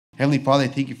Heavenly Father, I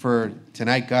thank you for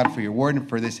tonight, God, for your word and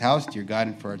for this house, dear God,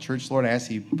 and for our church, Lord. I ask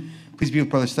you, please be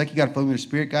with Brother Stucky, God, fill him with your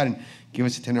spirit, God, and give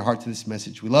us a tender heart to this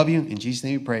message. We love you. In Jesus'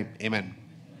 name we pray. Amen.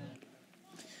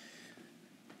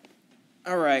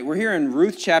 All right, we're here in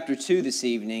Ruth chapter 2 this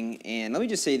evening, and let me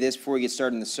just say this before we get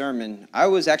started in the sermon. I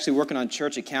was actually working on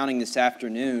church accounting this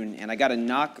afternoon, and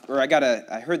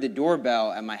I heard the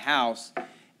doorbell at my house,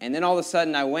 and then all of a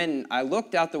sudden I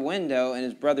looked out the window, and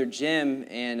it's Brother Jim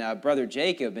and Brother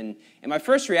Jacob, and my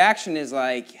first reaction is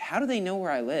like, how do they know where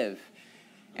I live?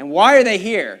 And why are they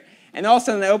here? And all of a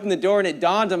sudden I opened the door, and it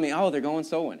dawned on me, oh, they're going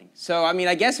soul winning. So, I mean,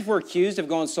 I guess if we're accused of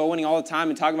going soul winning all the time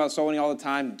and talking about soul winning all the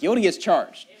time, guilty gets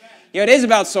charged. It is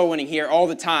about soul winning here all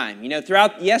the time.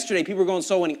 Throughout yesterday, people were going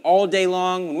soul winning all day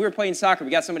long. When we were playing soccer, we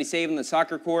got somebody saved on the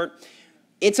soccer court.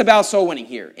 It's about soul winning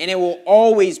here, and it will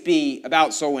always be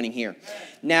about soul winning here.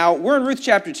 Now, we're in Ruth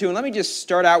chapter 2, and let me just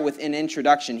start out with an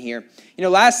introduction here.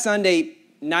 Last Sunday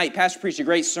night, Pastor preached a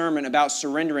great sermon about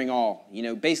surrendering all,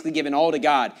 basically giving all to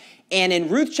God. And in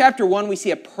Ruth chapter 1, we see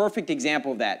a perfect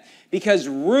example of that, because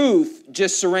Ruth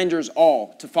just surrenders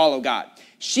all to follow God.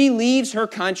 She leaves her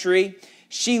country.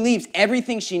 She leaves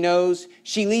everything she knows.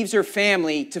 She leaves her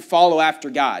family to follow after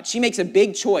God. She makes a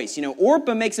big choice.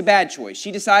 Orpah makes a bad choice.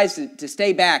 She decides to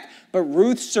stay back, but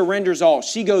Ruth surrenders all.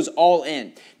 She goes all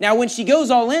in. Now, when she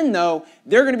goes all in, though,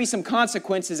 there are going to be some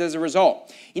consequences as a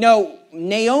result.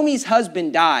 Naomi's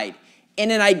husband died.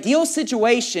 In an ideal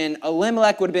situation,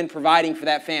 Elimelech would have been providing for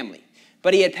that family,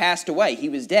 but he had passed away. He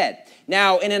was dead.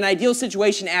 Now, in an ideal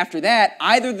situation after that,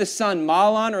 either the son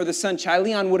Mahlon or the son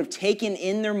Chilion would have taken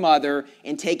in their mother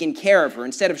and taken care of her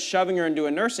instead of shoving her into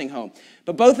a nursing home.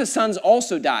 But both the sons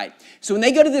also died. So when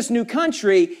they go to this new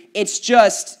country, it's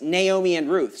just Naomi and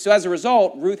Ruth. So as a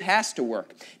result, Ruth has to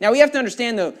work. Now, we have to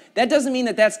understand, though, that doesn't mean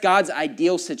that that's God's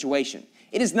ideal situation.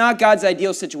 It is not God's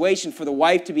ideal situation for the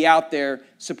wife to be out there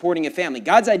supporting a family.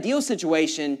 God's ideal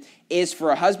situation is for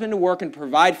a husband to work and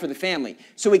provide for the family.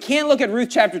 So we can't look at Ruth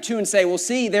chapter 2 and say, well,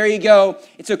 see, there you go.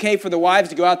 It's okay for the wives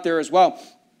to go out there as well.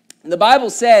 The Bible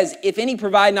says, if any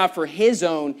provide not for his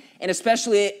own, and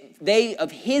especially they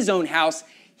of his own house,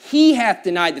 he hath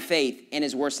denied the faith and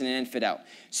is worse than an infidel.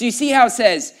 So you see how it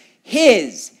says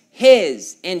his,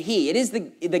 and he. It is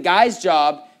the guy's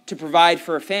job to provide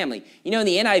for a family. In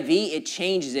the NIV, it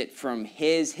changes it from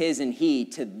his, and he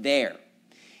to their.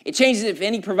 It changes it if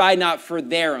any provide not for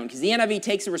their own, because the NIV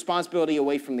takes the responsibility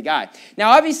away from the guy.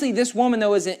 Now, obviously, this woman,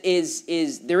 though,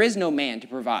 there is no man to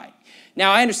provide.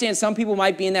 Now, I understand some people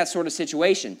might be in that sort of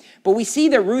situation, but we see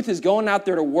that Ruth is going out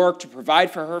there to work to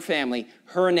provide for her family,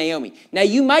 her and Naomi. Now,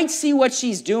 you might see what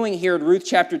she's doing here in Ruth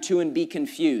chapter 2 and be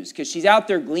confused, because she's out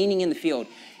there gleaning in the field.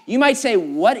 You might say,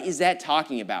 what is that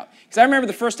talking about? Because I remember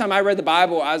the first time I read the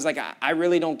Bible, I was like, I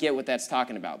really don't get what that's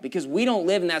talking about, because we don't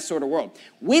live in that sort of world.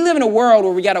 We live in a world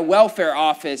where we got a welfare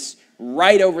office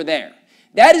right over there.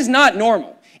 That is not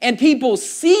normal. And people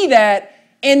see that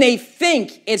and they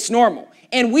think it's normal.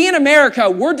 And we in America,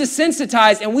 we're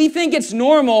desensitized, and we think it's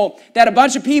normal that a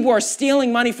bunch of people are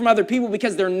stealing money from other people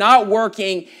because they're not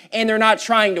working and they're not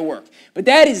trying to work. But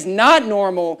that is not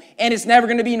normal, and it's never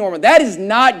going to be normal. That is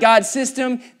not God's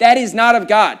system. That is not of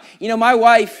God. My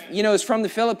wife, is from the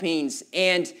Philippines,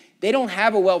 and they don't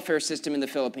have a welfare system in the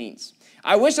Philippines.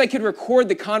 I wish I could record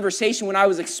the conversation when I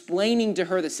was explaining to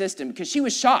her the system, because she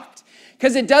was shocked,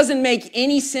 because it doesn't make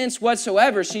any sense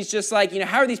whatsoever. She's just like,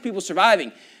 how are these people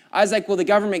surviving? I was like, well, the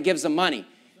government gives them money.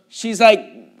 She's like,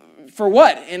 for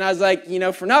what? And I was like,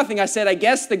 for nothing. I said, I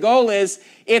guess the goal is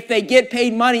if they get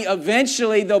paid money,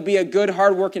 eventually they'll be a good,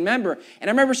 hardworking member. And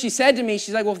I remember she said to me,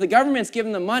 she's like, well, if the government's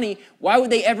giving them money, why would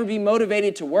they ever be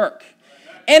motivated to work?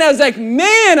 And I was like,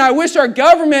 man, I wish our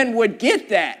government would get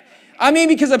that. I mean,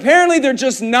 because apparently they're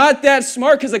just not that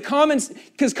smart,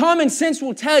 because common sense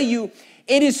will tell you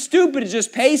it is stupid to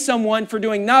just pay someone for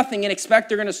doing nothing and expect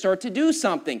they're going to start to do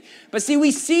something. But see,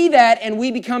 we see that and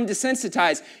we become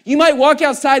desensitized. You might walk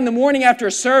outside in the morning after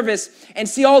a service and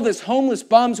see all these homeless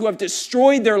bums who have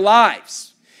destroyed their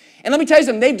lives. And let me tell you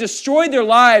something, they've destroyed their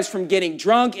lives from getting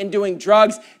drunk and doing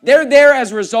drugs. They're there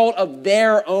as a result of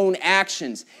their own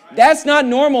actions. That's not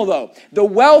normal, though. The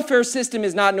welfare system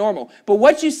is not normal. But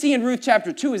what you see in Ruth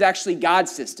chapter 2 is actually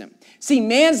God's system. See,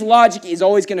 man's logic is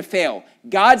always going to fail.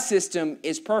 God's system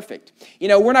is perfect.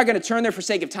 We're not going to turn there for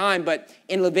sake of time, but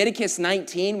in Leviticus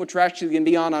 19, which we're actually going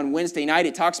to be on Wednesday night,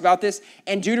 it talks about this,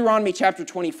 and Deuteronomy chapter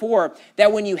 24,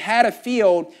 that when you had a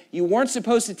field, you weren't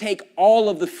supposed to take all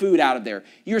of the food out of there.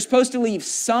 You were supposed to leave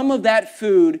some of that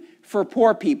food for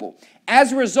poor people.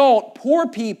 As a result, poor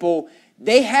people,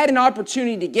 they had an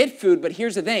opportunity to get food, but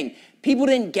here's the thing. People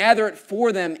didn't gather it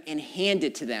for them and hand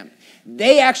it to them.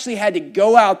 They actually had to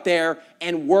go out there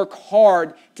and work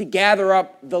hard to gather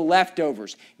up the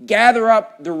leftovers, gather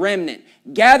up the remnant,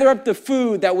 gather up the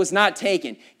food that was not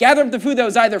taken, gather up the food that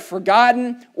was either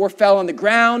forgotten or fell on the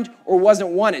ground or wasn't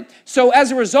wanted. So as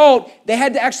a result, they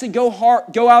had to actually go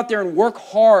out there and work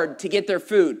hard to get their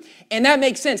food. And that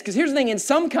makes sense, because here's the thing, in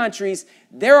some countries,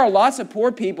 there are lots of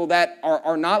poor people that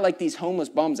are not like these homeless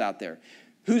bums out there,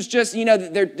 who's just,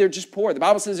 they're just poor. The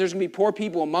Bible says there's going to be poor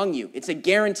people among you. It's a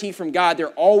guarantee from God. They're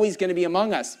always going to be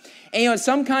among us. And, in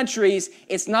some countries,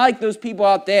 it's not like those people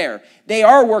out there. They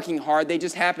are working hard. They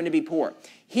just happen to be poor.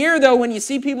 Here, though, when you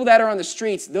see people that are on the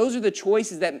streets, those are the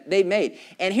choices that they've made.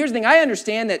 And here's the thing. I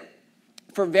understand that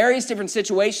for various different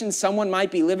situations, someone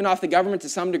might be living off the government to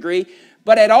some degree,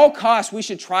 but at all costs, we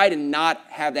should try to not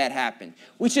have that happen.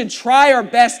 We should try our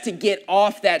best to get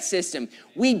off that system.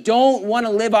 We don't want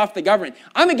to live off the government.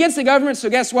 I'm against the government, so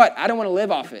guess what? I don't want to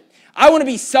live off it. I want to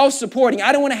be self-supporting.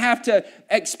 I don't want to have to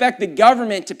expect the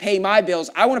government to pay my bills.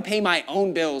 I want to pay my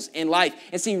own bills in life.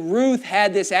 And see, Ruth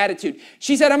had this attitude.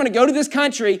 She said, I'm going to go to this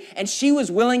country, and she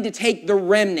was willing to take the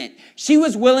remnant. She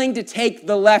was willing to take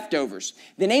the leftovers.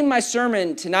 The name of my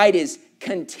sermon tonight is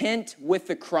Content with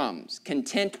the Crumbs.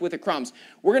 Content with the Crumbs.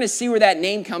 We're going to see where that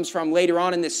name comes from later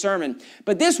on in this sermon.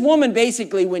 But this woman,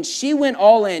 basically, when she went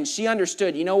all in, she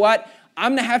understood, you know what?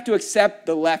 I'm going to have to accept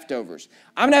the leftovers.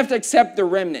 I'm going to have to accept the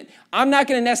remnant. I'm not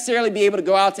going to necessarily be able to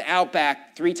go out to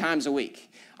Outback 3 times a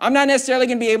week. I'm not necessarily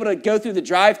going to be able to go through the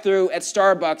drive-thru at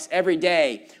Starbucks every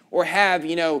day or have,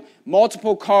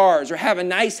 multiple cars or have a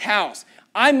nice house.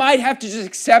 I might have to just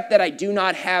accept that I do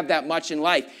not have that much in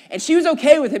life. And she was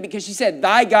okay with it because she said,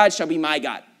 thy God shall be my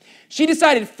God. She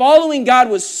decided following God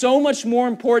was so much more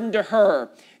important to her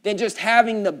than just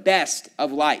having the best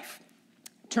of life.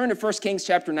 Turn to 1 Kings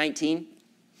chapter 19.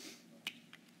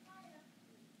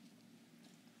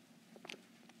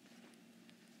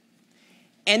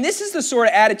 And this is the sort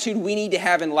of attitude we need to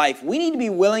have in life. We need to be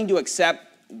willing to accept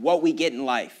what we get in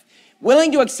life.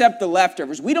 Willing to accept the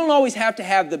leftovers. We don't always have to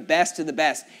have the best of the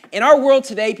best. In our world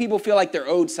today, people feel like they're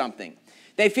owed something.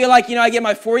 They feel like, I get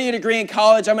my 4-year degree in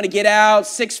college, I'm going to get out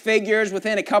 6 figures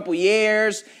within a couple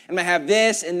years, I'm going to have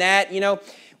this and that,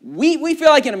 We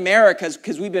feel like in America,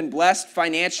 because we've been blessed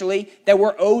financially, that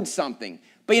we're owed something.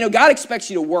 But, God expects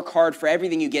you to work hard for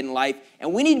everything you get in life,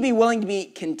 and we need to be willing to be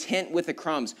content with the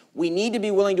crumbs. We need to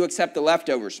be willing to accept the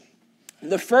leftovers.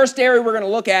 The first area we're going to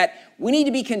look at, we need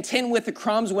to be content with the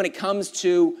crumbs when it comes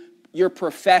to your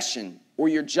profession or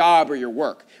your job or your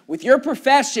work. With your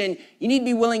profession, you need to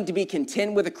be willing to be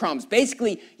content with the crumbs.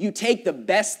 Basically, you take the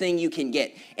best thing you can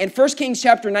get. In 1 Kings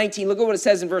chapter 19, look at what it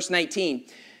says in verse 19.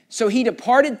 So he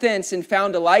departed thence and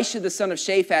found Elisha the son of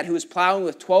Shaphat, who was plowing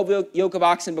with 12 yoke of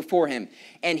oxen before him,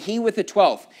 and he with the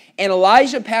 12th. And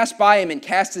Elijah passed by him and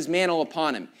cast his mantle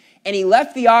upon him. And he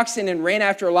left the oxen and ran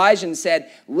after Elijah and said,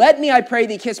 Let me, I pray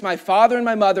thee, kiss my father and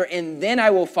my mother, and then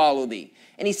I will follow thee.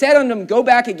 And he said unto him, Go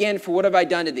back again, for what have I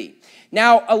done to thee?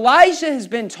 Now, Elijah has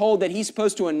been told that he's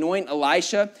supposed to anoint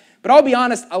Elisha, but I'll be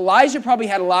honest, Elijah probably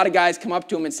had a lot of guys come up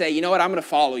to him and say, you know what, I'm going to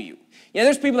follow you.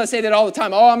 There's people that say that all the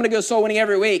time. Oh, I'm going to go soul winning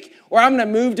every week. Or I'm going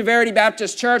to move to Verity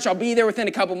Baptist Church. I'll be there within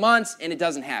a couple months. And it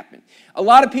doesn't happen. A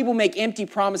lot of people make empty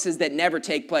promises that never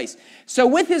take place. So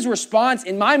with his response,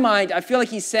 in my mind, I feel like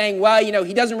he's saying, well,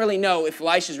 he doesn't really know if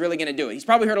Elisha's really going to do it. He's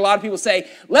probably heard a lot of people say,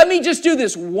 let me just do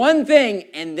this one thing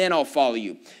and then I'll follow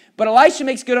you. But Elisha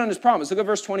makes good on his promise. Look at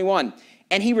verse 21.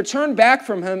 And he returned back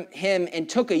from him and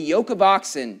took a yoke of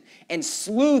oxen and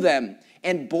slew them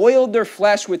and boiled their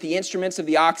flesh with the instruments of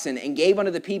the oxen, and gave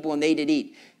unto the people, and they did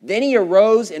eat. Then he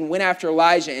arose and went after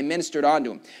Elijah and ministered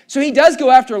unto him. So he does go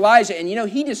after Elijah, and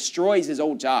he destroys his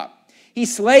old job. He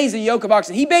slays a yoke of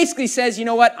oxen. He basically says, you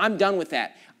know what, I'm done with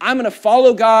that. I'm going to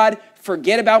follow God,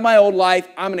 forget about my old life,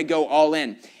 I'm going to go all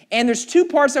in. And there's 2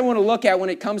 parts I want to look at when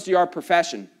it comes to our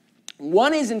profession.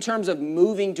 One is in terms of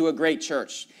moving to a great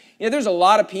church. There's a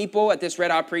lot of people at this Red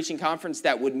Hot Preaching Conference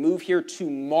that would move here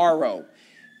tomorrow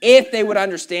if they would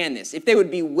understand this, if they would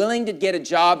be willing to get a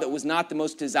job that was not the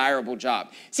most desirable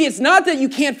job. See, it's not that you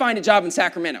can't find a job in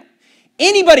Sacramento.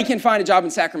 Anybody can find a job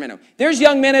in Sacramento. There's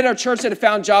young men at our church that have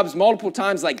found jobs multiple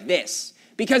times like this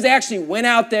because they actually went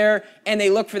out there and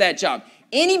they looked for that job.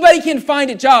 Anybody can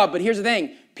find a job, but here's the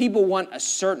thing. People want a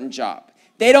certain job.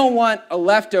 They don't want a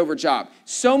leftover job.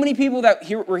 So many people that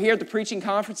were here at the preaching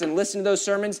conference and listened to those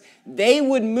sermons, they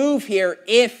would move here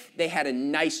if they had a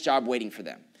nice job waiting for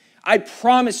them. I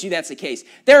promise you that's the case.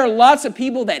 There are lots of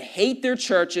people that hate their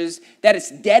churches, that it's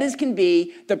dead as can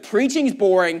be, the preaching's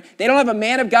boring, they don't have a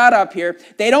man of God up here,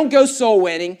 they don't go soul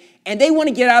winning, and they want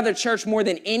to get out of their church more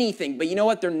than anything. But you know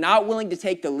what? They're not willing to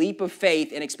take the leap of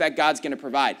faith and expect God's going to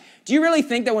provide. Do you really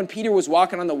think that when Peter was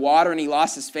walking on the water and he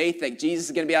lost his faith, that Jesus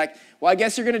is going to be like, well, I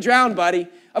guess you're going to drown, buddy?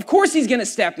 Of course he's going to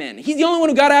step in. He's the only one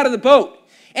who got out of the boat.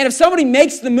 And if somebody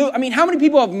makes the move, I mean, how many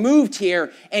people have moved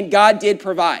here and God did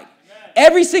provide?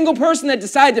 Every single person that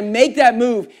decided to make that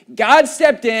move, God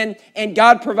stepped in and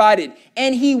God provided.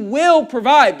 And he will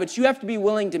provide, but you have to be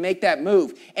willing to make that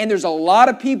move. And there's a lot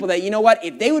of people that, you know what,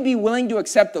 if they would be willing to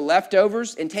accept the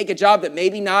leftovers and take a job that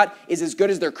maybe not is as good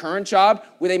as their current job,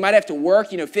 where they might have to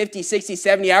work, 50, 60,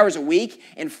 70 hours a week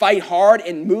and fight hard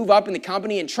and move up in the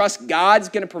company and trust God's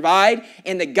going to provide,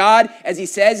 and that God, as he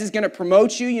says, is going to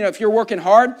promote you, if you're working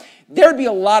hard, there'd be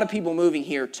a lot of people moving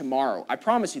here tomorrow. I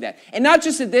promise you that. And not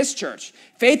just at this church.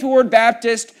 Faithful Word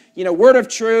Baptist, Word of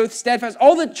Truth, Steadfast,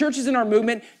 all the churches in our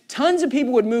movement, tons of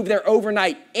people would move there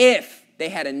overnight if they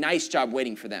had a nice job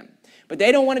waiting for them. But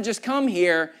they don't want to just come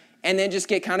here and then just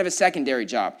get kind of a secondary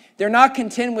job. They're not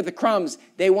content with the crumbs.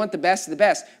 They want the best of the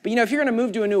best. But if you're going to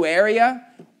move to a new area,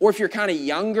 or if you're kind of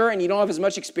younger and you don't have as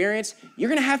much experience, you're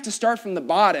going to have to start from the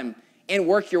bottom and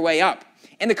work your way up.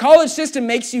 And the college system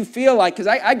makes you feel like, because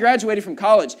I graduated from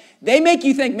college, they make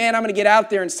you think, man, I'm going to get out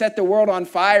there and set the world on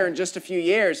fire in just a few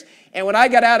years. And when I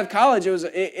got out of college,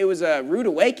 it was a rude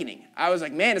awakening. I was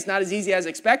like, man, it's not as easy as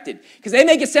expected. Because they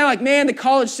make it sound like, man, the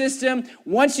college system,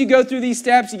 once you go through these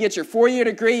steps, you get your 4-year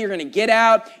degree, you're going to get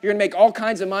out, you're going to make all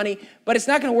kinds of money. But it's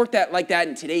not going to work like that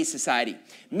in today's society.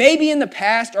 Maybe in the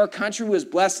past, our country was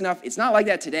blessed enough. It's not like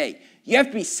that today. You have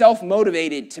to be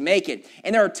self-motivated to make it.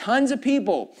 And there are tons of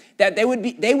people that they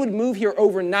would move here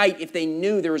overnight if they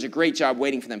knew there was a great job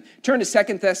waiting for them. Turn to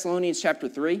 2 Thessalonians chapter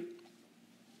 3.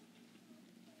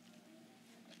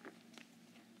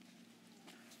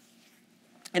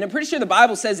 And I'm pretty sure the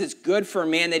Bible says it's good for a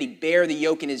man that he bear the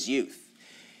yoke in his youth.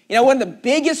 One of the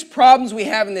biggest problems we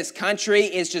have in this country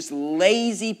is just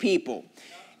lazy people.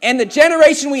 And the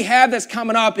generation we have that's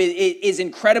coming up is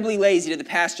incredibly lazy to the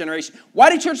past generation.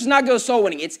 Why do churches not go soul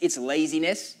winning? It's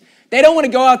laziness. They don't want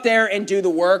to go out there and do the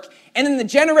work. And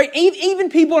then even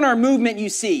people in our movement you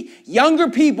see, younger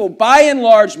people, by and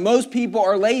large, most people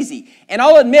are lazy. And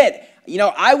I'll admit,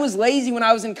 I was lazy when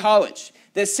I was in college.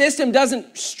 The system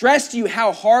doesn't stress to you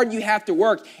how hard you have to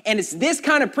work. And it's this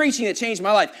kind of preaching that changed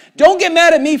my life. Don't get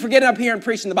mad at me for getting up here and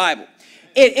preaching the Bible.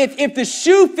 If the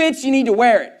shoe fits, you need to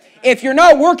wear it. If you're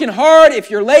not working hard,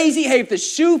 if you're lazy, hey, if the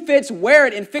shoe fits, wear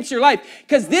it and fix your life.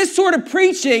 Because this sort of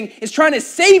preaching is trying to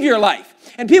save your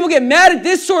life. And people get mad at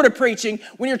this sort of preaching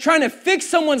when you're trying to fix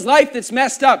someone's life that's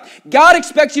messed up. God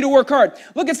expects you to work hard.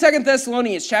 Look at 2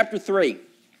 Thessalonians chapter 3.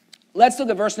 Let's look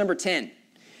at verse number 10. It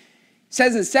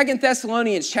says in 2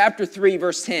 Thessalonians chapter 3,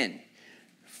 verse 10,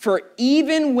 "For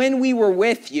even when we were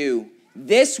with you,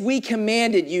 this we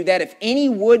commanded you, that if any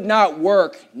would not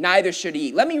work, neither should he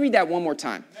eat." Let me read that one more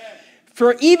time. Amen.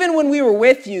 "For even when we were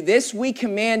with you, this we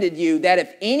commanded you, that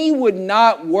if any would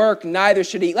not work, neither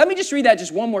should eat." Let me just read that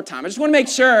just one more time. I just want to make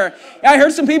sure. I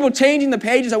heard some people changing the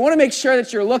pages. I want to make sure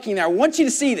that you're looking there. I want you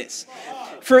to see this.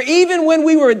 "For even when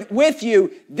we were with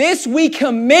you, this we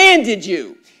commanded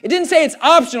you." It didn't say it's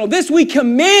optional. "This we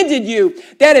commanded you,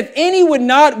 that if any would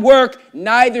not work,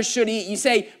 neither should eat." You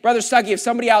say, Brother Stucky, if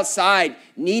somebody outside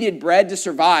needed bread to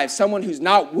survive, someone who's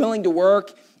not willing to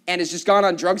work and has just gone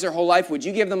on drugs their whole life, would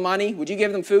you give them money? Would you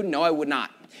give them food? No, I would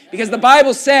not. Because the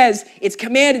Bible says it's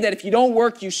commanded that if you don't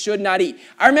work, you should not eat.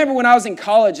 I remember when I was in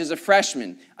college as a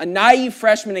freshman, a naive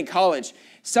freshman in college,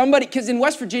 because in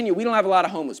West Virginia, we don't have a lot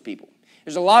of homeless people.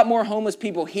 There's a lot more homeless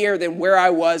people here than where I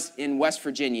was in West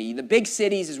Virginia. The big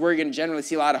cities is where you're going to generally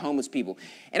see a lot of homeless people.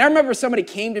 And I remember somebody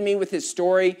came to me with his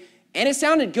story, and it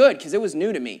sounded good because it was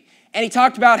new to me. And he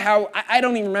talked about how, I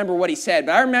don't even remember what he said,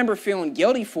 but I remember feeling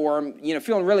guilty for him,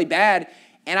 feeling really bad.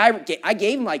 And I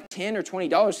gave him like $10 or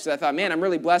 $20 because I thought, man, I'm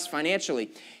really blessed financially.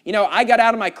 I got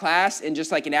out of my class, and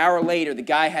just like an hour later, the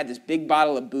guy had this big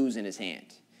bottle of booze in his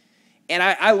hand. And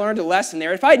I learned a lesson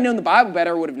there. If I had known the Bible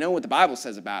better, I would have known what the Bible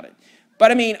says about it. But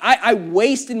I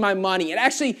wasted my money. And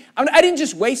actually, I didn't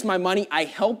just waste my money. I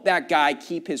helped that guy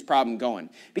keep his problem going.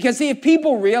 Because see, if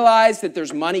people realize that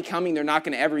there's money coming, they're not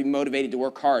going to ever be motivated to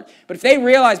work hard. But if they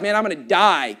realize, man, I'm going to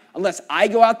die unless I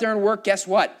go out there and work, guess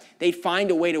what? They'd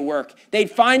find a way to work. They'd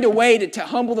find a way to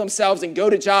humble themselves and go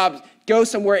to jobs, go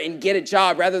somewhere and get a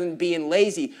job rather than being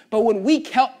lazy. But when we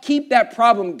keep that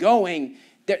problem going,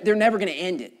 they're never going to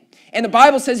end it. And the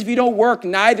Bible says if you don't work,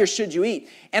 neither should you eat.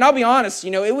 And I'll be honest,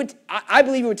 I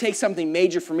believe it would take something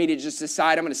major for me to just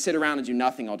decide I'm going to sit around and do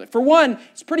nothing all day. For one,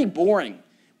 it's pretty boring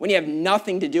when you have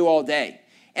nothing to do all day.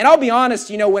 And I'll be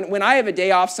honest, when I have a day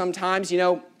off sometimes,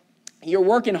 you're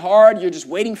working hard, you're just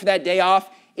waiting for that day off.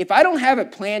 If I don't have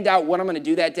it planned out what I'm going to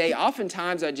do that day,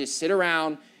 oftentimes I just sit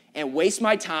around and waste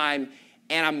my time,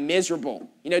 and I'm miserable,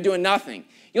 doing nothing.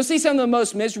 You'll see some of the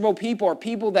most miserable people are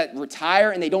people that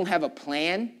retire and they don't have a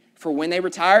plan for when they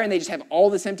retire, and they just have all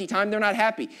this empty time. They're not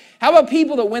happy. How about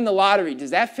people that win the lottery?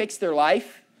 Does that fix their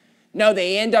life? No,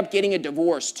 they end up getting a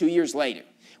divorce 2 years later.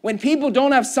 When people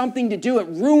don't have something to do, it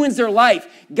ruins their life.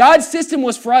 God's system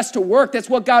was for us to work. That's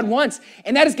what God wants.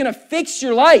 And that is going to fix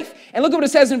your life. And look at what it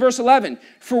says in verse 11.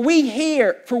 For we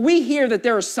hear that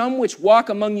there are some which walk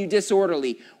among you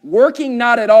disorderly, working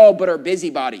not at all, but are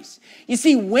busybodies. You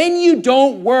see, when you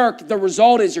don't work, the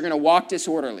result is you're going to walk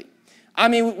disorderly. I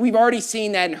mean, we've already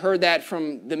seen that and heard that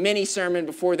from the mini sermon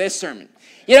before this sermon.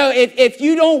 If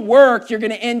you don't work, you're going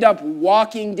to end up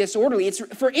walking disorderly. It's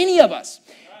for any of us.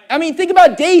 I mean, think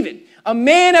about David, a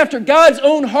man after God's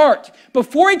own heart.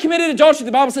 Before he committed adultery,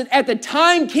 the Bible said, at the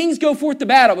time kings go forth to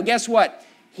battle. But guess what?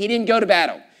 He didn't go to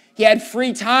battle. He had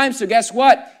free time, so guess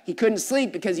what? He couldn't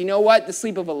sleep because you know what? The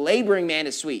sleep of a laboring man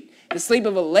is sweet. The sleep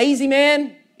of a lazy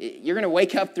man, you're going to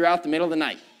wake up throughout the middle of the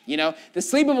night. The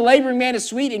sleep of a laboring man is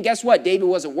sweet, and guess what? David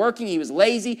wasn't working. He was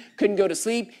lazy, couldn't go to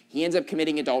sleep. He ends up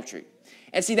committing adultery.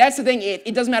 And see, that's the thing.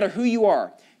 It doesn't matter who you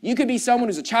are. You could be someone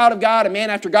who's a child of God, a man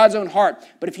after God's own heart.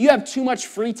 But if you have too much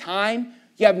free time,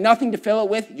 you have nothing to fill it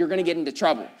with, you're going to get into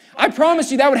trouble. I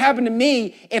promise you that would happen to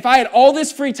me. If I had all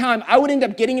this free time, I would end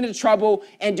up getting into trouble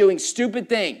and doing stupid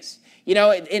things.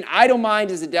 An idle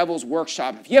mind is the devil's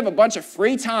workshop. If you have a bunch of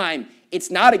free time, it's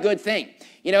not a good thing.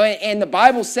 And the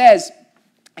Bible says,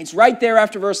 it's right there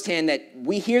after verse 10 that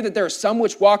we hear that there are some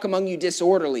which walk among you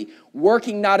disorderly,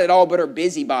 working not at all, but are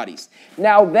busybodies.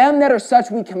 Now them that are such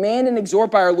we command and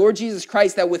exhort by our Lord Jesus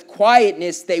Christ, that with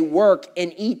quietness they work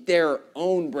and eat their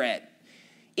own bread.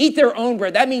 Eat their own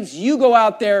bread. That means you go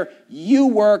out there, you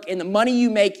work, and the money you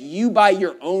make, you buy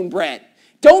your own bread.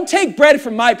 Don't take bread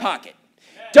from my pocket.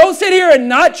 Don't sit here and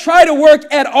not try to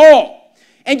work at all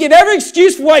and give every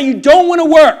excuse for why you don't want to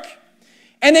work.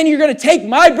 And then you're going to take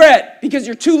my bread because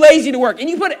you're too lazy to work. And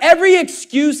you put every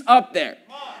excuse up there.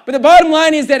 But the bottom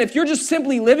line is that if you're just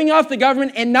simply living off the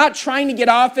government and not trying to get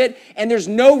off it, and there's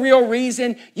no real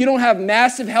reason, you don't have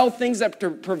massive health things that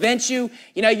prevent you,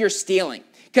 you're stealing.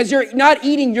 Because you're not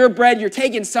eating your bread, you're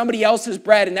taking somebody else's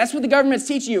bread. And that's what the government's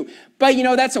teaching you. But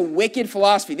that's a wicked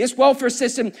philosophy. This welfare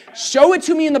system, show it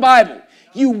to me in the Bible.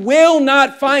 You will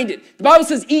not find it. The Bible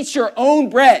says eat your own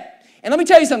bread. And let me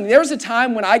tell you something. There was a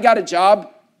time when I got a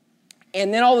job,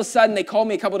 and then all of a sudden they called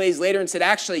me a couple days later and said,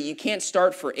 actually, you can't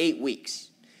start for 8 weeks.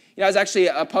 I was actually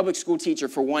a public school teacher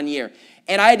for 1 year,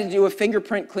 and I had to do a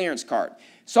fingerprint clearance card.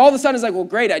 So all of a sudden, it's like, well,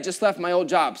 great, I just left my old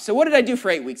job. So what did I do for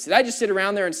 8 weeks? Did I just sit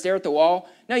around there and stare at the wall?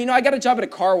 No, I got a job at a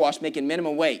car wash making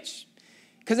minimum wage.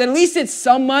 Because at least it's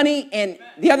some money, and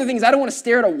the other thing is I don't want to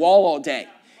stare at a wall all day.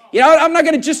 I'm not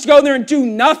going to just go there and do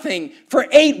nothing for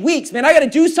 8 weeks. Man, I got to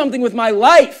do something with my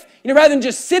life. Rather than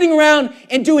just sitting around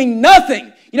and doing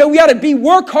nothing. We got to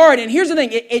work hard. And here's the thing.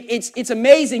 It's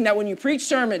amazing that when you preach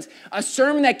sermons, a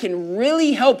sermon that can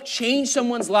really help change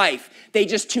someone's life, they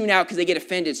just tune out because they get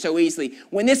offended so easily.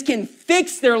 When this can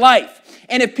fix their life.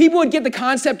 And if people would get the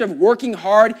concept of working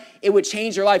hard, it would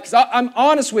change their life. Because I'm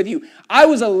honest with you, I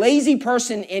was a lazy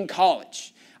person in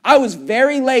college. I was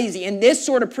very lazy. And this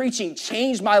sort of preaching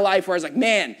changed my life where I was like,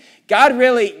 man, God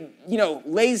really,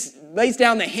 lays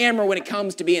down the hammer when it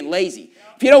comes to being lazy.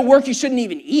 If you don't work, you shouldn't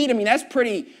even eat. That's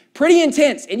pretty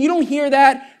intense. And you don't hear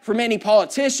that from many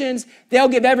politicians. They'll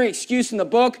give every excuse in the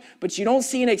book, but you don't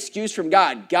see an excuse from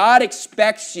God. God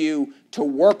expects you to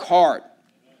work hard.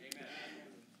 Amen.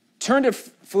 Turn to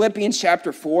Philippians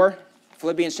chapter 4.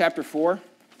 Philippians chapter 4.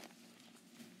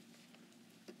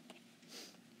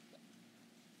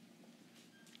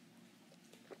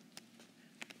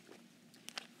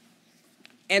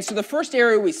 And so the first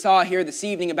area we saw here this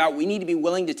evening about we need to be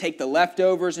willing to take the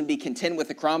leftovers and be content with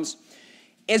the crumbs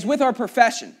is with our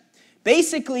profession.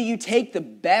 Basically, you take the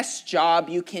best job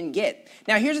you can get.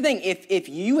 Now, here's the thing. If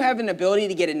you have an ability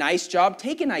to get a nice job,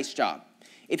 take a nice job.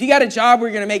 If you got a job where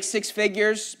you're going to make 6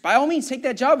 figures, by all means, take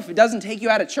that job if it doesn't take you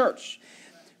out of church.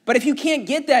 But if you can't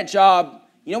get that job,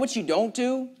 you know what you don't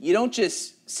do? You don't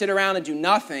just sit around and do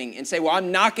nothing and say, well, I'm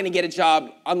not going to get a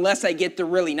job unless I get the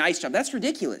really nice job. That's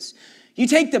ridiculous. You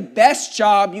take the best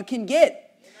job you can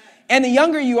get. And the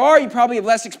younger you are, you probably have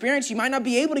less experience. You might not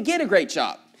be able to get a great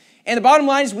job. And the bottom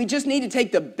line is we just need to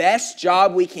take the best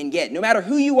job we can get. No matter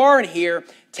who you are in here,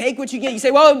 take what you get. You say,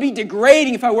 well, it would be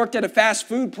degrading if I worked at a fast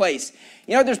food place.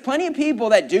 There's plenty of people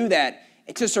that do that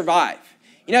to survive.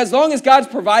 As long as God's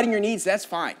providing your needs, that's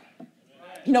fine.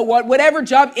 you know what, whatever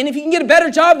job, and if you can get a better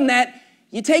job than that,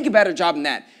 you take a better job than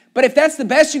that. But if that's the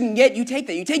best you can get, you take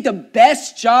that. You take the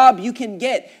best job you can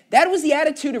get. That was the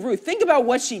attitude of Ruth. Think about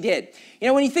what she did. You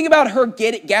know, when you think about her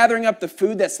gathering up the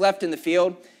food that's left in the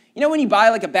field, you know when you buy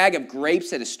like a bag of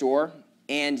grapes at a store,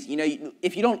 and you know,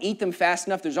 if you don't eat them fast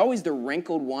enough, there's always the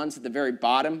wrinkled ones at the very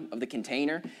bottom of the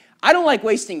container. I don't like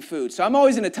wasting food, so I'm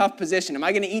always in a tough position. Am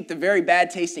I going to eat the very bad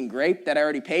tasting grape that I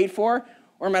already paid for,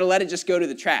 or am I going to let it just go to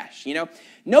the trash, you know?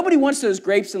 Nobody wants those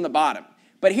grapes in the bottom.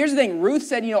 But here's the thing, Ruth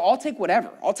said, you know, I'll take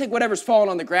whatever. I'll take whatever's fallen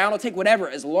on the ground. I'll take whatever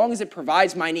as long as it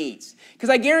provides my needs.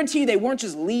 Because I guarantee you they weren't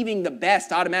just leaving the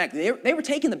best automatically. They were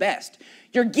taking the best.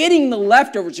 You're getting the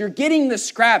leftovers. You're getting the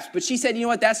scraps. But she said, you know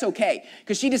what, that's okay.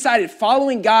 Because she decided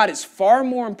following God is far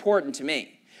more important to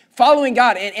me. Following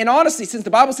God. And honestly, since the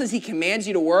Bible says he commands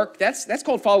you to work, that's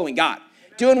called following God.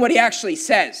 Doing what he actually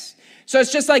says. So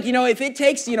it's just like, you know, if it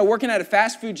takes, you know, working at a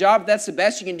fast food job, that's the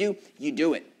best you can do, you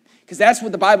do it. Because that's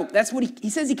what the Bible, that's what he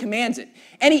says he commands it.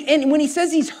 And when he says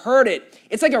he's heard it,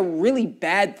 it's like a really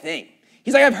bad thing.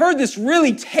 He's like, I've heard this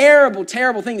really terrible,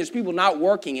 terrible thing. There's people not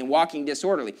working and walking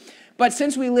disorderly. But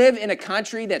since we live in a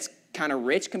country that's kind of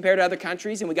rich compared to other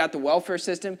countries and we got the welfare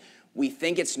system, we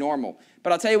think it's normal.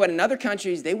 But I'll tell you what, in other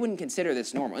countries, they wouldn't consider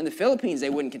this normal. In the Philippines, they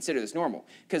wouldn't consider this normal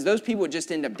because those people would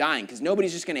just end up dying because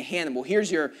nobody's just going to hand them, well,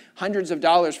 here's your hundreds of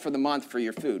dollars for the month for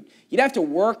your food. You'd have to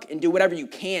work and do whatever you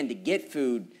can to get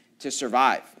food to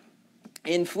survive.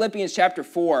 In Philippians chapter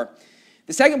 4,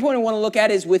 the second point I want to look at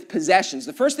is with possessions.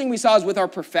 The first thing we saw is with our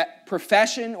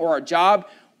profession or our job,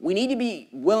 we need to be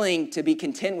willing to be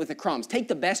content with the crumbs. Take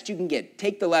the best you can get.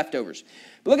 Take the leftovers.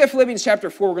 But look at Philippians chapter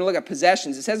 4. We're going to look at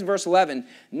possessions. It says in verse 11,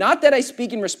 not that I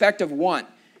speak in respect of want,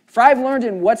 for I've learned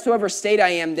in whatsoever state I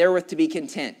am therewith to be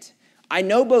content. I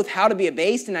know both how to be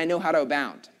abased and I know how to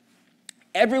abound.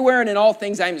 Everywhere and in all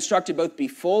things I am instructed both to be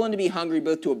full and to be hungry,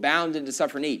 both to abound and to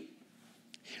suffer need.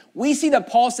 We see that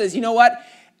Paul says, you know what?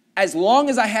 As long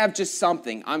as I have just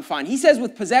something, I'm fine. He says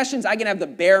with possessions, I can have the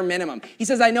bare minimum. He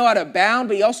says I know how to abound,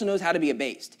 but he also knows how to be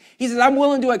abased. He says I'm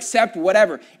willing to accept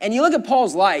whatever. And you look at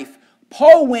Paul's life,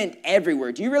 Paul went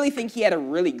everywhere. Do you really think he had a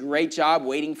really great job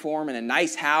waiting for him and a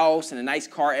nice house and a nice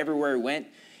car everywhere he went?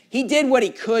 He did what he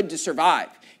could to survive.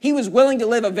 He was willing to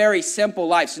live a very simple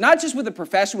life. So not just with the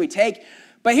profession we take,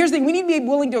 but here's the thing, we need to be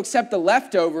willing to accept the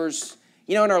leftovers,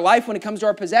 you know, in our life when it comes to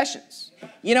our possessions.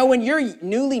 You know, when you're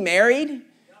newly married,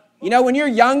 you know, when you're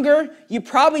younger, you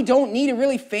probably don't need a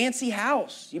really fancy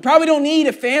house. You probably don't need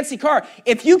a fancy car.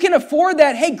 If you can afford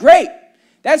that, hey, great.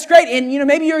 That's great. And, you know,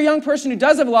 maybe you're a young person who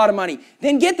does have a lot of money.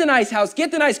 Then get the nice house,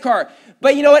 get the nice car.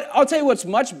 But you know what? I'll tell you what's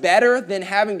much better than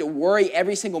having to worry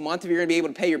every single month if you're going to be able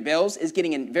to pay your bills is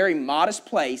getting a very modest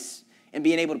place and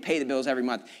being able to pay the bills every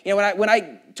month. You know, when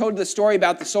I told the story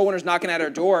about the soul winners knocking at our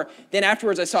door, then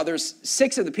afterwards I saw there's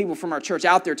 6 of the people from our church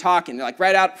out there talking. They're like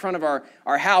right out in front of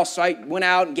our house. So I went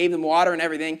out and gave them water and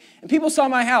everything. And people saw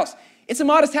my house. It's a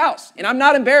modest house, and I'm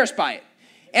not embarrassed by it.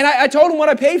 And I told them what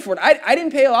I paid for it. I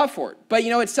didn't pay a lot for it. But, you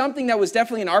know, it's something that was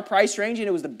definitely in our price range, and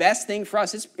it was the best thing for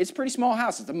us. It's a pretty small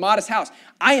house. It's a modest house.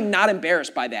 I am not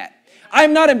embarrassed by that.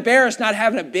 I'm not embarrassed not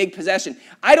having a big possession.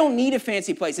 I don't need a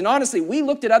fancy place. And honestly, we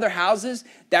looked at other houses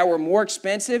that were more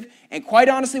expensive. And quite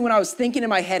honestly, when I was thinking in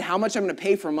my head how much I'm going to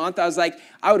pay for a month, I was like,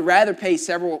 I would rather pay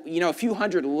a few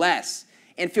hundred less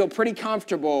and feel pretty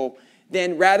comfortable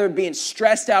than rather being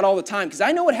stressed out all the time. Because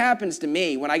I know what happens to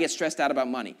me when I get stressed out about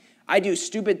money. I do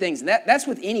stupid things. And that's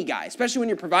with any guy, especially when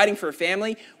you're providing for a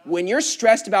family. When you're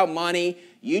stressed about money,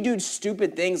 you do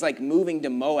stupid things like moving to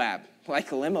Moab,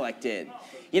 like Elimelech did.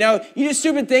 You know, you do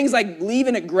stupid things like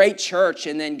leaving a great church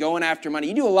and then going after money.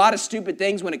 You do a lot of stupid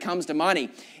things when it comes to money.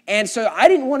 And so I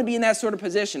didn't want to be in that sort of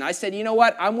position. I said, you know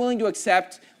what? I'm willing to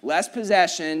accept less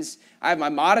possessions. I have my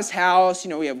modest house. You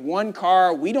know, we have one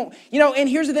car. We don't, you know, and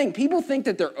here's the thing. People think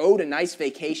that they're owed a nice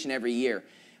vacation every year.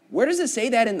 Where does it say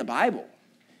that in the Bible?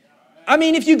 I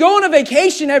mean, if you go on a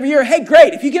vacation every year, hey,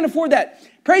 great. If you can afford that,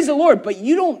 praise the Lord. But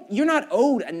you're not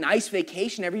owed a nice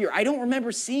vacation every year. I don't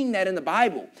remember seeing that in the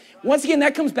Bible. Once again,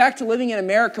 that comes back to living in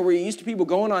America where you're used to people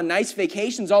going on nice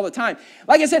vacations all the time.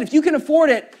 Like I said, if you can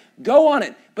afford it, go on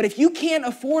it. But if you can't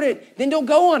afford it, then don't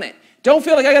go on it. Don't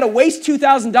feel like I got to waste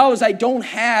 $2,000 I don't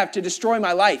have to destroy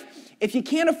my life. If you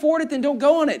can't afford it, then don't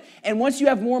go on it. And once you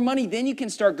have more money, then you can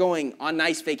start going on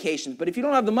nice vacations. But if you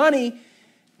don't have the money,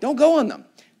 don't go on them.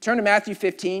 Turn to Matthew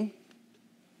 15.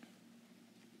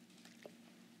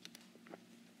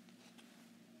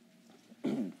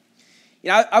 You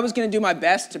know, I was going to do my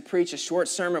best to preach a short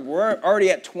sermon, but we're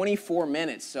already at 24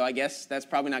 minutes, so I guess that's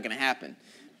probably not going to happen.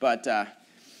 But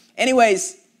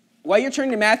anyways, while you're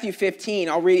turning to Matthew 15,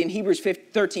 I'll read in Hebrews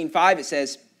 13:5, it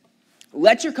says,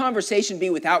 Let your conversation be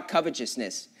without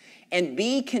covetousness, and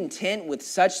be content with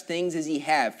such things as ye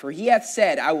have. For he hath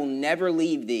said, I will never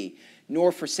leave thee,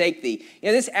 nor forsake thee.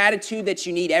 This attitude that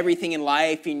you need everything in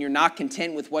life and you're not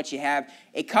content with what you have,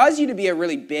 it causes you to be a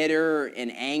really bitter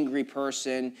and angry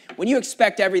person. When you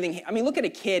expect everything, look at a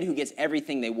kid who gets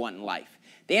everything they want in life.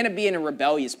 They end up being a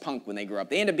rebellious punk when they grow up.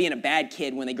 They end up being a bad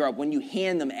kid when they grow up, when you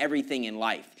hand them everything in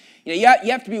life. You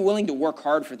have to be willing to work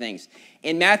hard for things.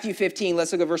 In Matthew 15,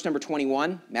 let's look at verse number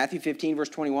 21. Matthew 15, verse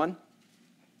 21.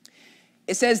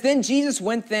 It says, Then Jesus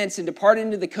went thence and departed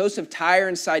into the coast of Tyre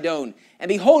and Sidon. And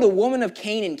behold, a woman of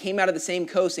Canaan came out of the same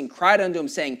coast and cried unto him,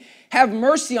 saying, Have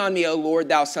mercy on me, O Lord,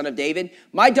 thou son of David.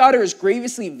 My daughter is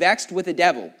grievously vexed with a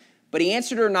devil. But he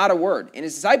answered her not a word. And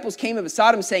his disciples came and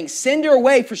besought him, saying, Send her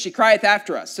away, for she crieth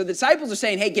after us. So the disciples are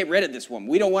saying, hey, get rid of this woman.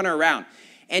 We don't want her around.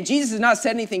 And Jesus has not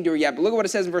said anything to her yet. But look at what it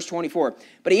says in verse 24.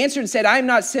 But he answered and said, I am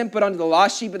not sent but unto the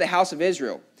lost sheep of the house of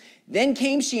Israel. Then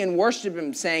came she and worshipped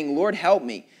him, saying, Lord, help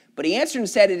me. But he answered and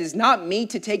said, It is not meet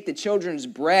to take the children's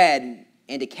bread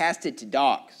and to cast it to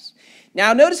dogs.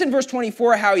 Now notice in verse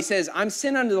 24 how he says, I'm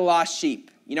sent unto the lost sheep.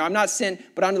 I'm not sent,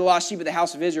 but unto the lost sheep of the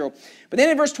house of Israel. But then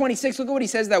in verse 26, look at what he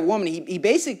says to that woman. He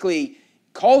basically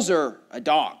calls her a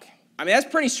dog. That's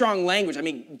pretty strong language.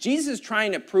 Jesus is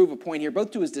trying to prove a point here,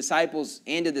 both to his disciples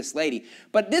and to this lady.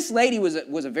 But this lady was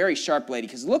a very sharp lady,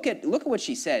 because look at what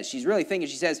she says. She's really thinking.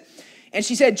 She says, And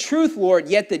she said, Truth, Lord,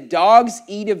 yet the dogs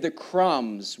eat of the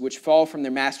crumbs which fall from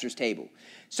their master's table.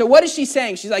 So what is she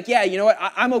saying? She's like, yeah, you know what?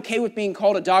 I'm okay with being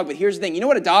called a dog, but here's the thing. You know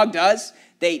what a dog does?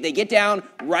 They get down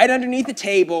right underneath the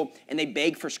table and they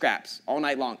beg for scraps all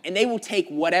night long. And they will take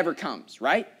whatever comes,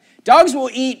 right? Dogs will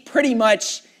eat pretty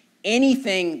much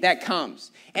anything that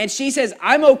comes. And she says,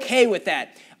 I'm okay with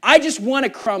that. I just want a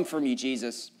crumb from you,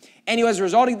 Jesus. And as a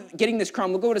result of getting this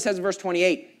crumb, look at what it says in verse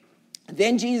 28.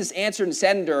 Then Jesus answered and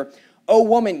said unto her, O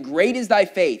woman, great is thy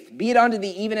faith. Be it unto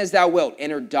thee even as thou wilt.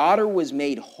 And her daughter was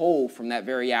made whole from that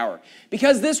very hour.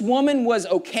 Because this woman was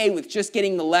okay with just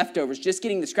getting the leftovers, just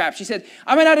getting the scraps. She said,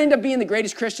 I might not end up being the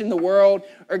greatest Christian in the world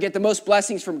or get the most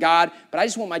blessings from God, but I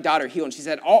just want my daughter healed. And she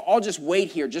said, I'll just wait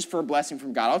here just for a blessing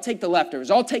from God. I'll take the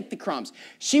leftovers. I'll take the crumbs.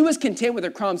 She was content with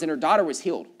her crumbs, and her daughter was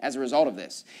healed as a result of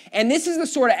this. And this is the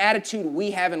sort of attitude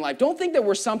we have in life. Don't think that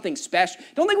we're something special.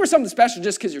 Don't think we're something special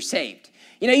just because you're saved.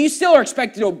 You still are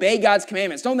expected to obey God's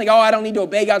commandments. Don't think, I don't need to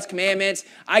obey God's commandments.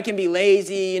 I can be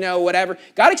lazy, whatever.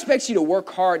 God expects you to work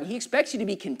hard, and he expects you to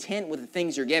be content with the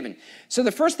things you're given. So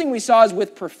the first thing we saw is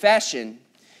with profession.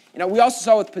 We also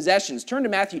saw with possessions. Turn to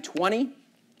Matthew 20.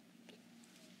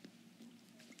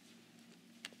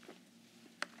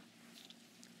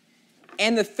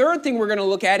 And the third thing we're going to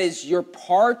look at is your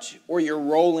part or your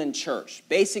role in church.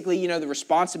 Basically, the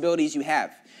responsibilities you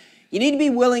have. You need to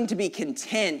be willing to be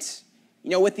content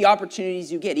with the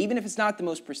opportunities you get, even if it's not the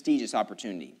most prestigious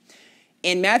opportunity.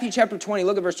 In Matthew chapter 20,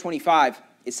 look at verse 25.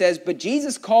 It says, But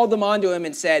Jesus called them unto him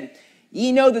and said,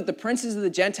 Ye know that the princes of the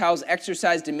Gentiles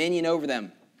exercise dominion over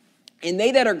them, and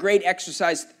they that are great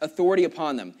exercise authority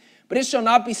upon them. But it shall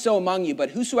not be so among you,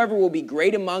 but whosoever will be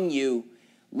great among you,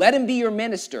 let him be your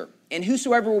minister, and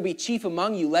whosoever will be chief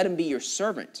among you, let him be your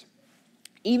servant.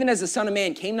 Even as the Son of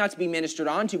Man came not to be ministered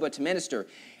unto, but to minister,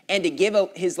 and to give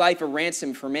his life a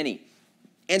ransom for many.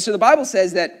 And so the Bible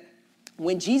says that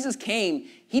when Jesus came,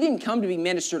 he didn't come to be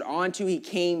ministered onto, he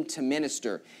came to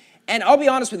minister. And I'll be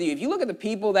honest with you, if you look at the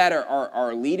people that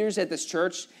are leaders at this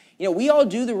church, we all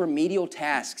do the remedial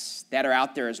tasks that are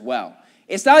out there as well.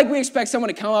 It's not like we expect someone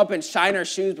to come up and shine our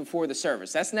shoes before the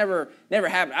service. That's never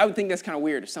happened. I would think that's kind of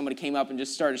weird if somebody came up and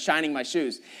just started shining my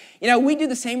shoes. We do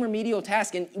the same remedial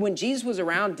task. And when Jesus was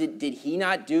around, did he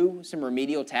not do some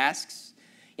remedial tasks?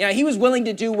 He was willing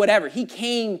to do whatever. He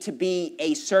came to be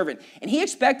a servant. And he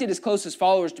expected his closest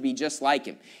followers to be just like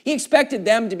him. He expected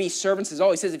them to be servants as all.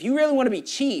 He says, if you really want to be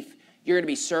chief, you're going to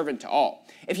be servant to all.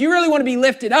 If you really want to be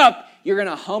lifted up, you're going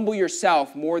to humble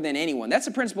yourself more than anyone. That's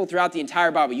a principle throughout the entire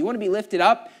Bible. You want to be lifted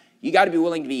up, you got to be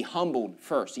willing to be humbled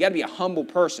first. You got to be a humble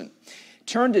person.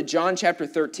 Turn to John chapter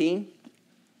 13.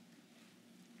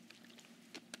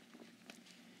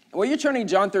 While you're turning to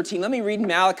John 13, let me read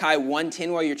Malachi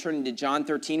 1:10 while you're turning to John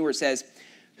 13, where it says,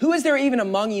 Who is there even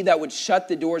among you that would shut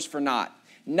the doors for naught?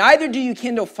 Neither do you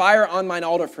kindle fire on mine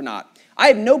altar for naught. I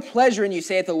have no pleasure in you,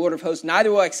 saith the Lord of hosts,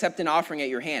 neither will I accept an offering at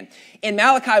your hand. In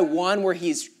Malachi 1, where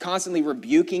he's constantly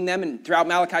rebuking them, and throughout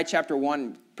Malachi chapter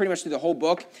 1, pretty much through the whole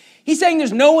book, he's saying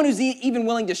there's no one who's even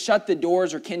willing to shut the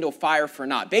doors or kindle fire for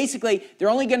naught. Basically, they're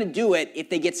only going to do it if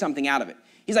they get something out of it.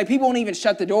 He's like, people won't even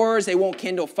shut the doors. They won't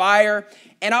kindle fire.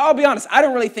 And I'll be honest, I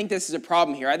don't really think this is a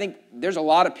problem here. I think there's a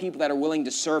lot of people that are willing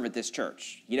to serve at this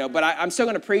church, but I'm still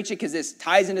going to preach it because this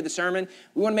ties into the sermon.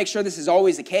 We want to make sure this is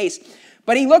always the case.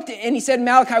 But he looked and he said in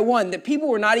Malachi 1 that people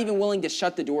were not even willing to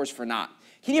shut the doors for naught.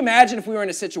 Can you imagine if we were in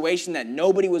a situation that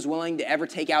nobody was willing to ever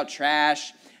take out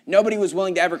trash, nobody was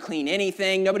willing to ever clean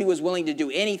anything, nobody was willing to do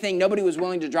anything, nobody was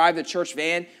willing to drive the church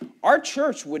van? Our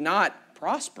church would not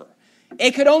prosper.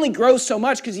 It could only grow so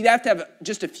much because you'd have to have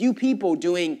just a few people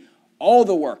doing all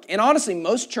the work. And honestly,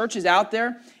 most churches out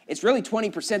there, it's really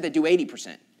 20% that do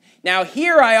 80%. Now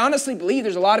here, I honestly believe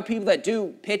there's a lot of people that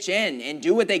do pitch in and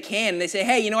do what they can. And they say,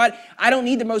 hey, you know what? I don't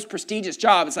need the most prestigious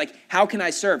job. It's like, how can I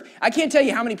serve? I can't tell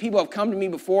you how many people have come to me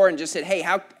before and just said, hey,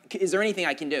 is there anything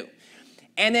I can do?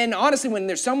 And then honestly, when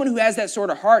there's someone who has that sort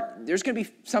of heart, there's going to be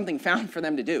something found for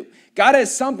them to do. God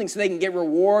has something so they can get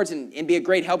rewards and be a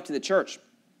great help to the church.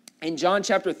 In John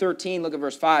chapter 13, look at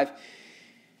verse 5.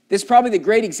 This is probably the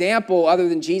great example, other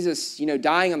than Jesus,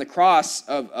 dying on the cross,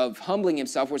 of humbling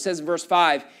himself, where it says in verse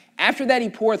 5, after that he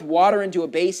poureth water into a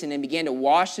basin and began to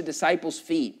wash the disciples'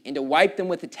 feet and to wipe them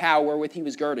with the towel wherewith he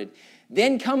was girded.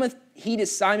 Then cometh he to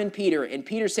Simon Peter, and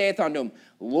Peter saith unto him,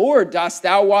 Lord, dost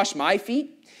thou wash my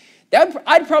feet?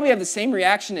 I'd probably have the same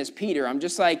reaction as Peter. I'm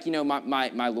just like,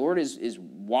 my Lord is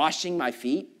washing my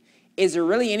feet. Is there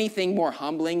really anything more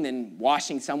humbling than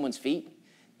washing someone's feet?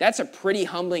 That's a pretty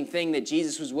humbling thing that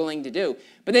Jesus was willing to do.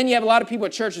 But then you have a lot of people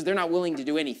at churches, they're not willing to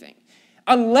do anything.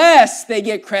 Unless they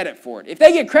get credit for it. If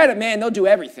they get credit, man, they'll do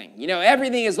everything.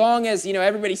 Everything as long as,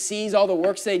 everybody sees all the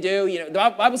works they do.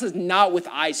 The Bible says not with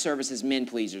eye service as men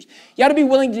pleasers. You got to be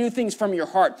willing to do things from your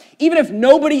heart. Even if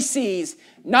nobody sees,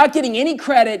 not getting any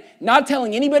credit, not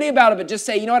telling anybody about it, but just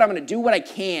say, you know what, I'm going to do what I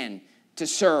can to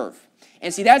serve.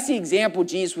 And see, that's the example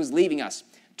Jesus was leaving us.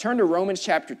 Turn to Romans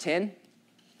chapter 10.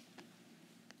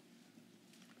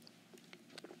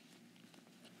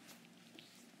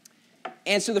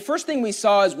 And so the first thing we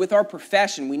saw is with our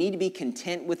profession, we need to be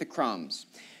content with the crumbs.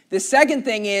 The second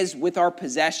thing is with our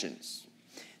possessions.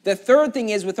 The third thing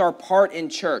is with our part in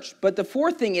church. But the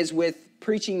fourth thing is with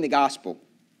preaching the gospel.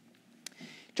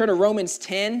 Turn to Romans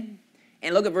 10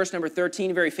 and look at verse number 13,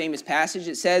 a very famous passage.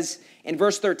 It says in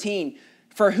verse 13,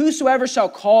 for whosoever shall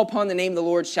call upon the name of the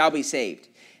Lord shall be saved.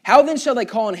 How then shall they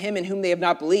call on him in whom they have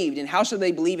not believed? And how shall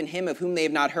they believe in him of whom they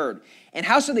have not heard? And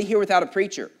how shall they hear without a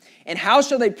preacher? And how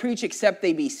shall they preach except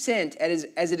they be sent?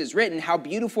 As it is written, how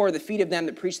beautiful are the feet of them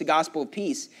that preach the gospel of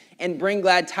peace and bring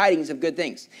glad tidings of good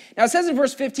things. Now it says in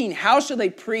verse 15, how shall they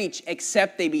preach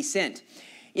except they be sent?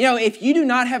 If you do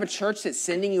not have a church that's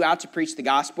sending you out to preach the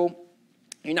gospel,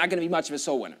 you're not going to be much of a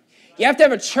soul winner. You have to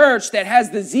have a church that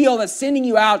has the zeal that's sending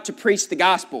you out to preach the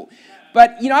gospel.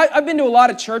 But, I've been to a lot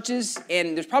of churches,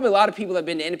 and there's probably a lot of people that have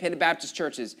been to independent Baptist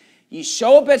churches. You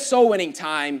show up at soul winning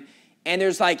time, and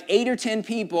there's like 8 or 10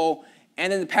 people,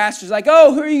 and then the pastor's like,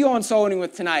 oh, who are you going soul winning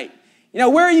with tonight?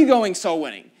 Where are you going soul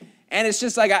winning? And it's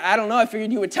just like, I don't know, I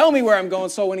figured you would tell me where I'm going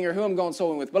soul winning or who I'm going soul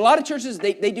winning with. But a lot of churches,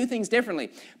 they do things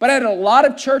differently. But at a lot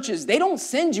of churches, they don't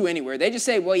send you anywhere. They just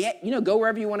say, well, yeah, go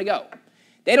wherever you want to go.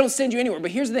 They don't send you anywhere. But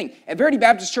here's the thing. At Verity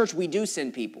Baptist Church, we do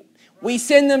send people. We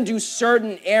send them to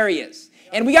certain areas.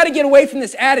 And we got to get away from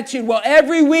this attitude, well,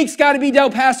 every week's got to be Del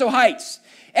Paso Heights.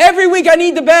 Every week I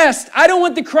need the best. I don't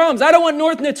want the crumbs. I don't want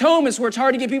North Natomas where it's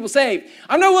hard to get people saved.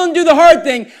 I'm not willing to do the hard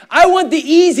thing. I want the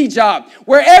easy job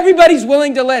where everybody's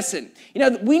willing to listen.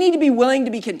 We need to be willing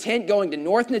to be content going to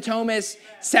North Natomas,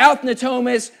 South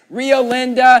Natomas, Rio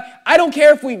Linda. I don't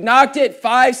care if we've knocked it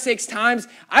 5, 6 times.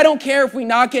 I don't care if we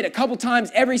knock it a couple times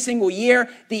every single year.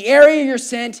 The area you're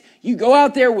sent, you go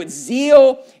out there with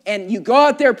zeal and you go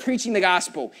out there preaching the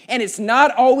gospel. And it's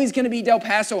not always going to be Del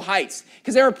Paso Heights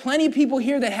because there are plenty of people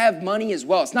here that have money as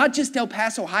well. It's not just Del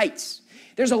Paso Heights.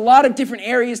 There's a lot of different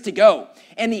areas to go.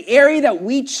 And the area that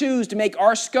we choose to make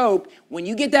our scope, when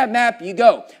you get that map, you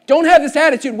go. Don't have this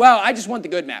attitude, well, I just want the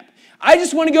good map. I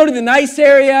just want to go to the nice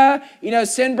area,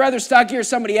 send Brother Stucky or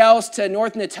somebody else to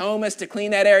North Natomas to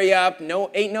clean that area up.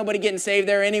 Ain't nobody getting saved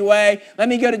there anyway. Let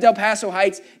me go to Del Paso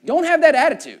Heights. Don't have that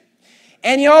attitude.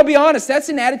 And I'll be honest, that's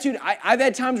an attitude. I've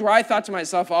had times where I thought to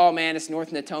myself, oh man, it's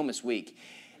North Natomas week.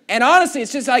 And honestly,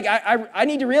 it's just like, I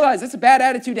need to realize that's a bad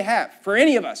attitude to have for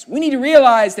any of us. We need to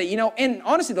realize that, and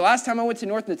honestly, the last time I went to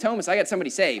North Natomas, I got somebody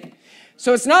saved.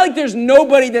 So it's not like there's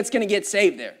nobody that's going to get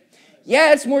saved there.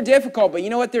 Yeah, it's more difficult, but you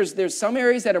know what? There's some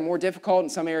areas that are more difficult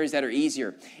and some areas that are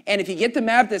easier. And if you get the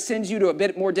map that sends you to a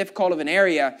bit more difficult of an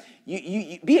area,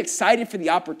 you be excited for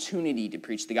the opportunity to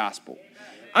preach the gospel.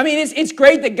 I mean, it's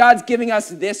great that God's giving us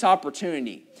this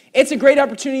opportunity. It's a great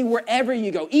opportunity wherever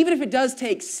you go. Even if it does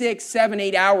take 6, 7,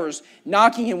 8 hours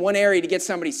knocking in one area to get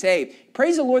somebody saved,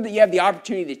 praise the Lord that you have the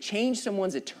opportunity to change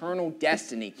someone's eternal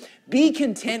destiny. Be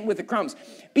content with the crumbs.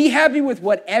 Be happy with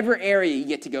whatever area you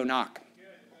get to go knock.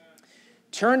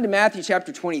 Turn to Matthew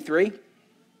chapter 23.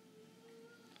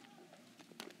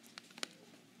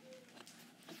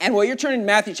 And while you're turning to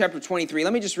Matthew chapter 23,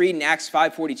 let me just read in Acts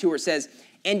 5:42 where it says,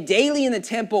 "And daily in the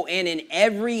temple and in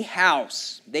every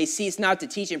house they cease not to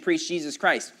teach and preach Jesus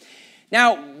Christ."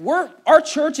 Now, our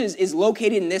church is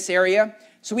located in this area,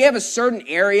 so we have a certain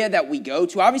area that we go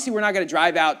to. Obviously, we're not going to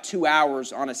drive out 2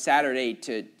 hours on a Saturday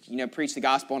to preach the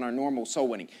gospel on our normal soul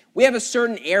winning. We have a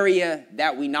certain area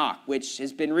that we knock, which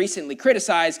has been recently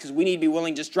criticized because we need to be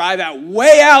willing to just drive out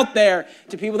way out there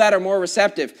to people that are more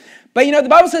receptive. But the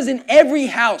Bible says in every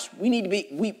house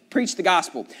we preach the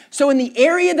gospel. So in the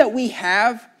area that we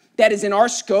have that is in our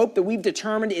scope that we've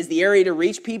determined is the area to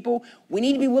reach people, we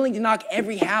need to be willing to knock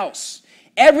every house.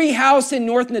 Every house in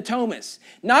North Natomas.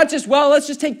 Not just, well, let's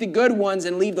just take the good ones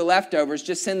and leave the leftovers,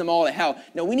 just send them all to hell.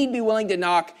 No, we need to be willing to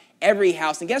knock every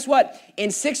house. And guess what?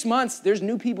 In 6 months, there's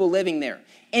new people living there.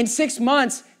 In 6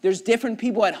 months, there's different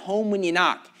people at home when you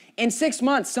knock. In 6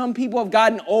 months, some people have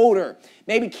gotten older.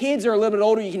 Maybe kids are a little bit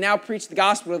older. You can now preach the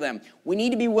gospel to them. We need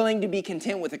to be willing to be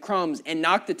content with the crumbs and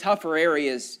knock the tougher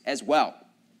areas as well.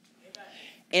 Amen.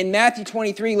 In Matthew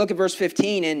 23, look at verse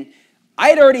 15. And I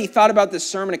had already thought about this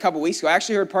sermon a couple weeks ago. I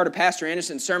actually heard part of Pastor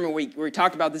Anderson's sermon where he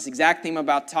talked about this exact thing I'm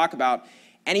about to talk about.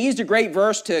 And he used a great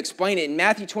verse to explain it. In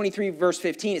Matthew 23, verse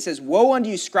 15, it says, "Woe unto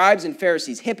you, scribes and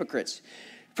Pharisees, hypocrites!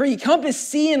 For ye compass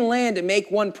sea and land to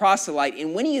make one proselyte,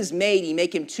 and when he is made, ye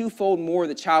make him twofold more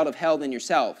the child of hell than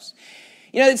yourselves."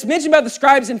 It's mentioned about the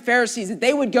scribes and Pharisees that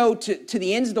they would go to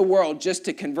the ends of the world just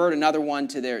to convert another one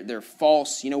to their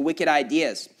false, wicked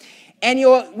ideas. And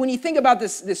when you think about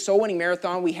this soul winning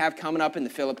marathon we have coming up in the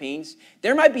Philippines,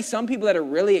 there might be some people that are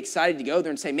really excited to go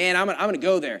there and say, man, I'm going to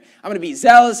go there. I'm going to be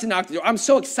zealous and knock the door. I'm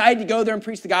so excited to go there and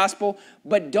preach the gospel.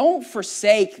 But don't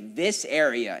forsake this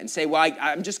area and say, well,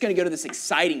 I'm just going to go to this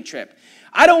exciting trip.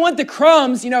 I don't want the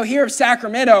crumbs, here of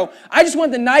Sacramento. I just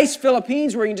want the nice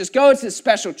Philippines where you can just go. It's a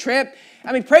special trip.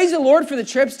 Praise the Lord for the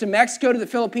trips to Mexico, to the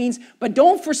Philippines, but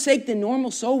don't forsake the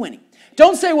normal soul winning.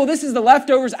 Don't say, well, this is the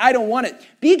leftovers, I don't want it.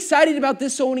 Be excited about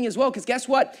this soul winning as well, because guess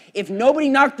what? If nobody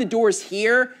knocked the doors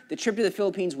here, the trip to the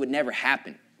Philippines would never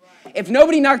happen. If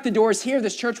nobody knocked the doors here,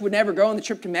 this church would never go, and the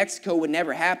trip to Mexico would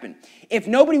never happen. If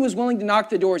nobody was willing to knock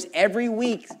the doors every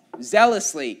week,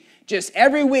 zealously, just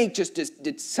every week, just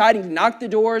deciding to knock the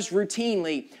doors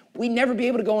routinely, we'd never be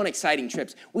able to go on exciting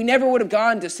trips. We never would have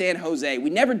gone to San Jose. We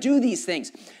never do these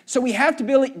things. So we have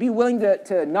to be willing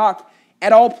to knock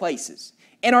at all places.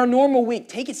 In our normal week,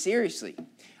 take it seriously.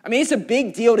 It's a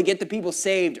big deal to get the people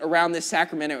saved around this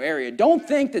Sacramento area. Don't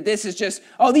think that this is just,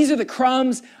 oh, these are the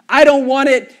crumbs. I don't want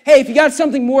it. Hey, if you got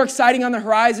something more exciting on the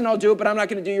horizon, I'll do it, but I'm not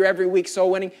going to do your every week soul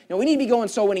winning. No, we need to be going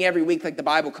soul winning every week like the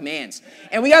Bible commands.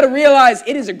 And we got to realize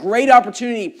it is a great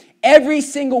opportunity every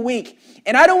single week.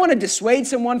 And I don't want to dissuade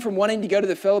someone from wanting to go to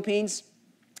the Philippines.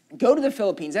 Go to the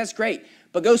Philippines, that's great.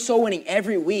 But go soul winning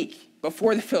every week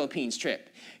before the Philippines trip.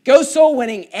 Go soul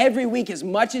winning every week as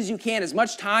much as you can, as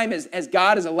much time as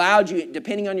God has allowed you,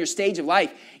 depending on your stage of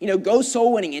life. Go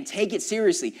soul winning and take it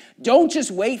seriously. Don't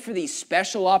just wait for these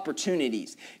special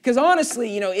opportunities. Because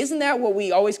honestly, isn't that what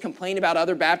we always complain about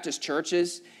other Baptist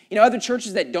churches? Other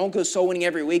churches that don't go soul winning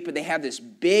every week, but they have this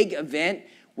big event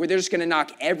where they're just going to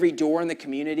knock every door in the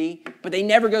community, but they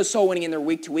never go soul winning in their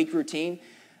week-to-week routine.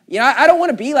 I don't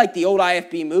want to be like the old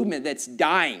IFB movement that's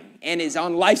dying and is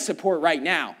on life support right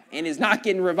now and is not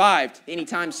getting revived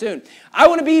anytime soon. I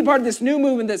want to be part of this new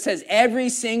movement that says every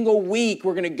single week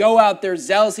we're going to go out there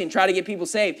zealously and try to get people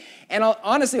saved. And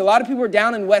honestly, a lot of people are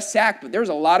down in West Sac, but there's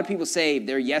a lot of people saved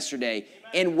there yesterday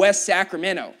in West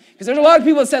Sacramento. Because there's a lot of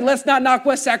people that said, let's not knock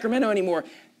West Sacramento anymore.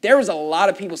 There was a lot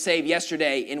of people saved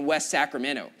yesterday in West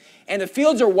Sacramento. And the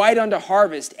fields are white unto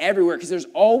harvest everywhere because there's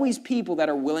always people that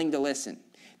are willing to listen.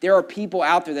 There are people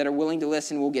out there that are willing to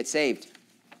listen and will get saved.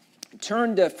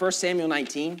 Turn to 1 Samuel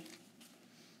 19.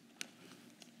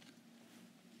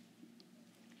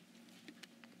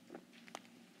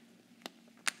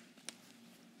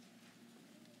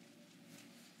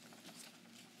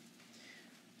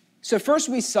 So first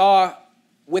we saw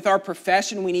with our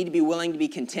profession, we need to be willing to be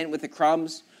content with the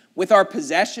crumbs. With our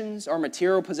possessions, our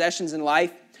material possessions in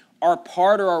life, our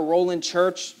part or our role in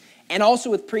church, and also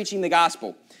with preaching the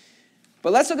gospel.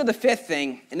 But let's look at the fifth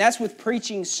thing, and that's with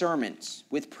preaching sermons.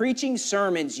 With preaching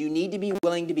sermons, you need to be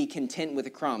willing to be content with the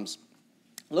crumbs.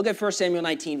 Look at 1 Samuel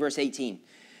 19, verse 18.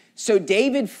 So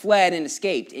David fled and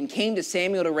escaped and came to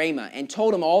Samuel to Ramah and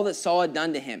told him all that Saul had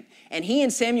done to him. And he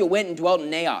and Samuel went and dwelt in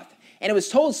Naioth. And it was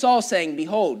told Saul, saying,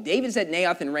 Behold, David's at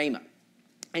Naioth in Ramah.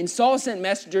 And Saul sent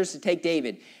messengers to take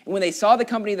David. And when they saw the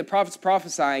company of the prophets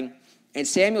prophesying, and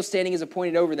Samuel standing as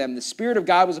appointed over them, the Spirit of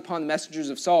God was upon the messengers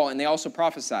of Saul, and they also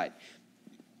prophesied.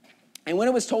 And when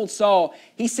it was told Saul,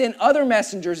 he sent other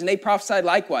messengers, and they prophesied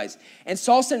likewise. And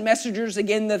Saul sent messengers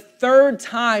again the third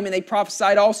time, and they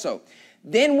prophesied also.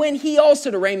 Then went he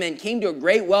also to Ramah, and came to a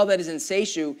great well that is in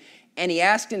Seshu. And he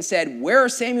asked and said, Where are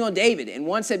Samuel and David? And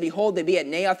one said, Behold, they be at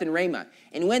Naioth and Ramah.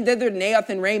 And he went thither to Naioth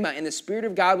and Ramah, and the Spirit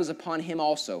of God was upon him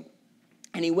also.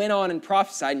 And he went on and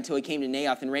prophesied until he came to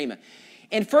Naioth and Ramah.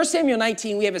 In 1 Samuel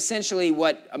 19, we have essentially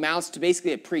what amounts to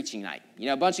basically a preaching night. You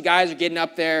know, a bunch of guys are getting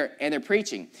up there, and they're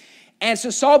preaching. And so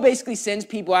Saul basically sends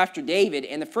people after David,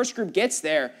 and the first group gets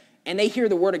there, and they hear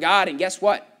the word of God, and guess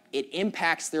what? It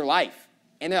impacts their life.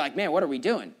 And they're like, man, what are we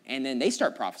doing? And then they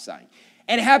start prophesying.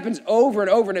 And it happens over and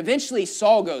over, and eventually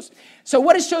Saul goes. So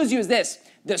what it shows you is this.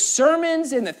 The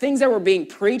sermons and the things that were being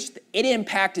preached, it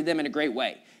impacted them in a great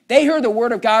way. They heard the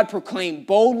word of God proclaimed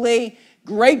boldly,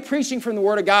 great preaching from the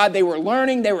word of God. They were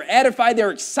learning, they were edified, they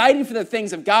were excited for the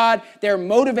things of God. They're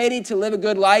motivated to live a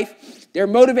good life. They're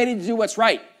motivated to do what's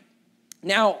right.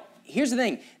 Now, here's the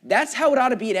thing. That's how it ought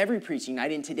to be at every preaching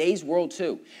night in today's world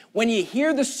too. When you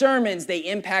hear the sermons, they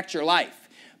impact your life.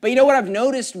 But you know what I've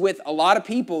noticed with a lot of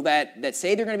people that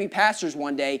say they're going to be pastors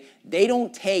one day, they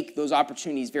don't take those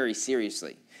opportunities very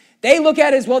seriously. They look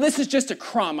at it as, well, this is just a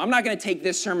crumb. I'm not going to take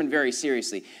this sermon very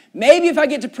seriously. Maybe if I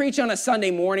get to preach on a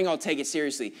Sunday morning, I'll take it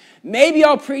seriously. Maybe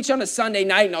I'll preach on a Sunday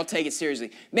night and I'll take it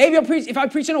seriously. Maybe if I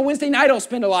preach on a Wednesday night, I'll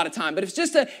spend a lot of time. But if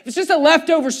it's just a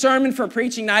leftover sermon for a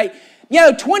preaching night,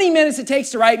 20 minutes it takes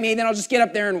to write me, then I'll just get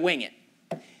up there and wing it.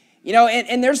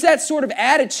 And there's that sort of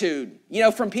attitude,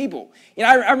 from people.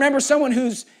 I remember someone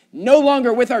who's no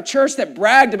longer with our church that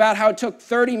bragged about how it took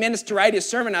 30 minutes to write his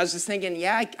sermon. I was just thinking,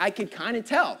 yeah, I could kind of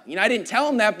tell. I didn't tell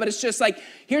him that, but it's just like,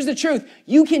 here's the truth.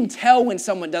 You can tell when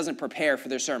someone doesn't prepare for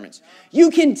their sermons.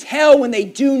 You can tell when they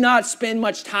do not spend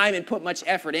much time and put much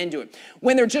effort into it.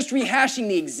 When they're just rehashing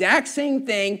the exact same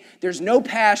thing, there's no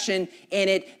passion in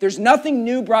it, there's nothing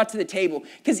new brought to the table.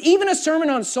 Because even a sermon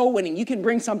on soul winning, you can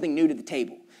bring something new to the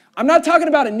table. I'm not talking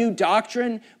about a new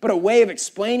doctrine, but a way of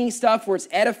explaining stuff where it's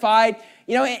edified.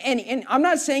 And I'm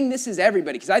not saying this is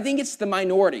everybody, because I think it's the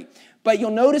minority. But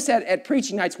you'll notice that at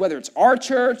preaching nights, whether it's our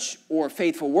church or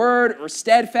Faithful Word or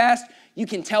Steadfast, you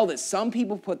can tell that some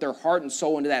people put their heart and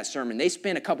soul into that sermon. They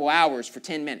spend a couple hours for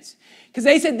 10 minutes. Because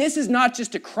they said, this is not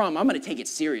just a crumb. I'm going to take it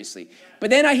seriously. But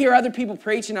then I hear other people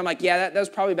preach, and I'm like, yeah, that was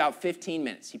probably about 15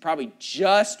 minutes. He probably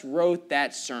just wrote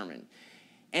that sermon.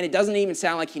 And it doesn't even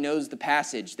sound like he knows the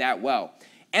passage that well.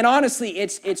 And honestly,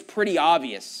 it's pretty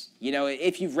obvious.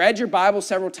 If you've read your Bible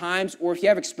several times, or if you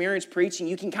have experience preaching,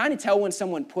 you can kind of tell when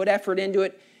someone put effort into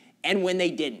it and when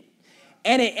they didn't.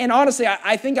 And honestly,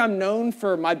 I think I'm known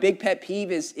for my big pet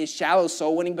peeve is shallow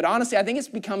soul winning. But honestly, I think it's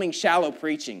becoming shallow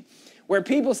preaching, where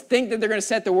people think that they're going to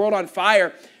set the world on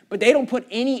fire, but they don't put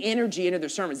any energy into their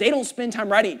sermons. They don't spend time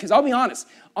writing it. Because I'll be honest,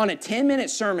 on a 10-minute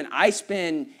sermon, I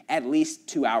spend at least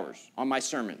 2 hours on my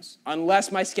sermons,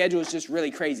 unless my schedule is just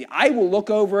really crazy. I will look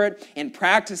over it and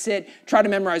practice it, try to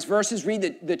memorize verses,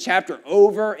 read the chapter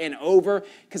over and over,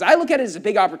 because I look at it as a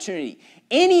big opportunity.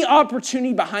 Any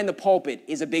opportunity behind the pulpit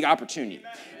is a big opportunity.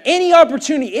 Any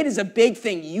opportunity, it is a big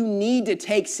thing you need to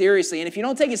take seriously. And if you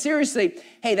don't take it seriously,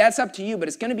 hey, that's up to you, but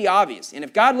it's going to be obvious. And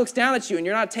if God looks down at you and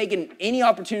you're not taking any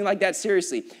opportunity like that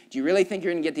seriously, do you really think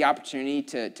you're going to get the opportunity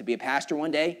to be a pastor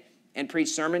one day and preach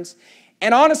sermons?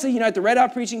 And honestly, at the Red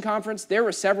Hot Preaching Conference, there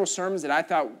were several sermons that I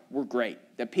thought were great,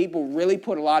 that people really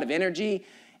put a lot of energy,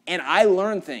 and I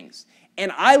learned things.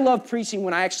 And I love preaching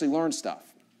when I actually learn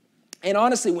stuff. And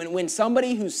honestly, when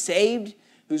somebody who's saved,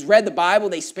 who's read the Bible,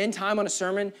 they spend time on a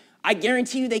sermon, I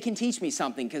guarantee you they can teach me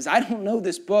something, because I don't know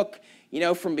this book,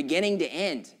 from beginning to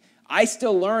end. I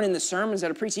still learn in the sermons that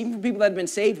are preached, even for people that have been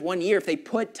saved 1 year, if they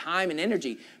put time and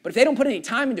energy. But if they don't put any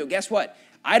time into it, guess what?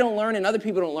 I don't learn and other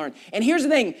people don't learn. And here's the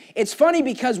thing. It's funny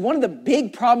because one of the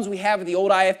big problems we have with the old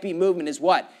IFB movement is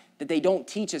what? That they don't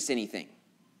teach us anything,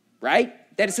 right?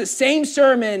 That it's the same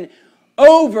sermon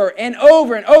over and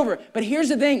over and over. But here's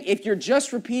the thing. If you're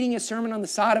just repeating a sermon on the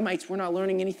sodomites, we're not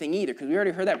learning anything either, because we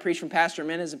already heard that preached from Pastor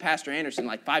Menez and Pastor Anderson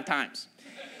like 5 times.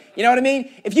 You know what I mean?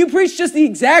 If you preach just the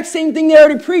exact same thing they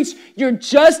already preached, you're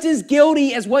just as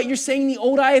guilty as what you're saying the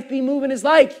old IFB movement is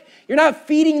like. You're not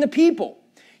feeding the people.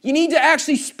 You need to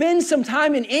actually spend some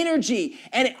time and energy.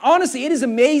 And honestly, it is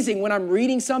amazing when I'm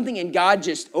reading something and God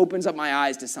just opens up my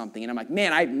eyes to something. And I'm like,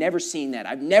 man, I've never seen that.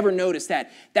 I've never noticed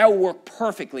that. That will work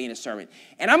perfectly in a sermon.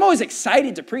 And I'm always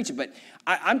excited to preach it. But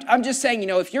I'm just saying,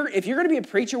 if you're going to be a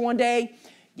preacher one day,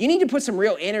 you need to put some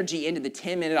real energy into the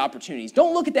 10-minute opportunities.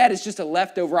 Don't look at that as just a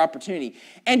leftover opportunity.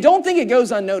 And don't think it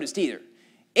goes unnoticed either.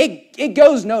 It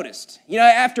goes noticed.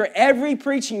 After every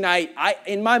preaching night,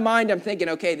 in my mind, I'm thinking,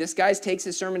 okay, this guy takes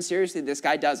his sermon seriously, this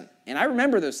guy doesn't. And I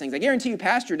remember those things. I guarantee you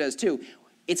pastor does too.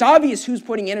 It's obvious who's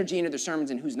putting energy into their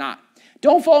sermons and who's not.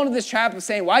 Don't fall into this trap of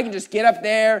saying, well, I can just get up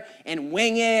there and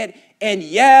wing it and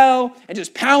yell and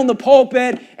just pound the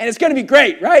pulpit and it's going to be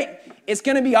great, right? It's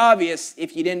going to be obvious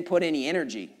if you didn't put any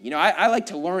energy. I like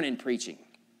to learn in preaching.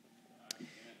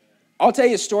 I'll tell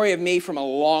you a story of me from a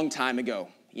long time ago.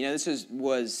 This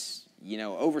was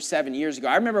over 7 years ago.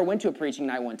 I remember I went to a preaching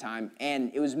night one time,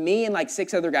 and it was me and like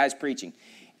 6 other guys preaching.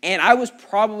 And I was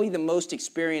probably the most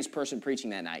experienced person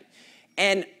preaching that night.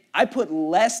 And I put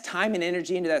less time and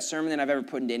energy into that sermon than I've ever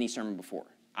put into any sermon before.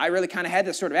 I really kind of had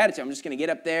this sort of attitude. I'm just going to get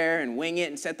up there and wing it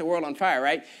and set the world on fire,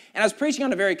 right? And I was preaching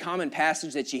on a very common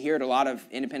passage that you hear at a lot of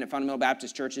independent fundamental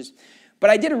Baptist churches. But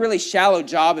I did a really shallow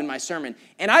job in my sermon.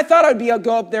 And I thought I'd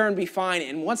go up there and be fine.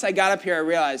 And once I got up here, I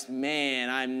realized, man,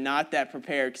 I'm not that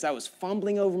prepared because I was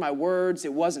fumbling over my words.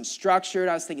 It wasn't structured.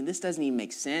 I was thinking, this doesn't even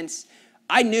make sense.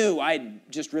 I knew I'd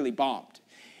just really bombed.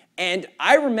 And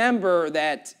I remember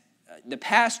that the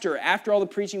pastor, after all the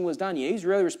preaching was done, he was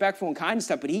really respectful and kind and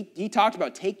stuff, but he talked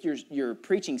about take your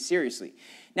preaching seriously.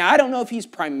 Now, I don't know if he's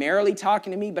primarily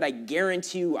talking to me, but I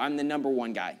guarantee you I'm the number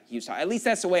one guy he was talking. At least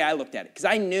that's the way I looked at it, because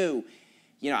I knew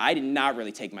I did not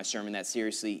really take my sermon that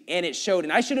seriously, and it showed.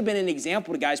 And I should have been an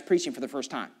example to guys preaching for the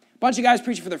first time. A bunch of guys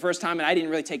preaching for the first time, and I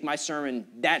didn't really take my sermon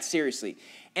that seriously.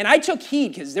 And I took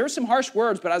heed, because there were some harsh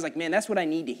words, but I was like, man, that's what I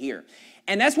need to hear.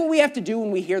 And that's what we have to do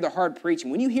when we hear the hard preaching.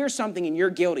 When you hear something and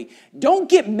you're guilty, don't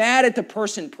get mad at the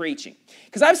person preaching.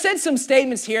 Because I've said some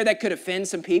statements here that could offend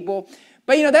some people,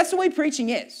 but that's the way preaching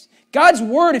is. God's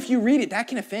word, if you read it, that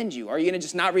can offend you. Are you going to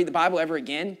just not read the Bible ever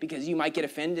again? Because you might get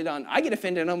offended I get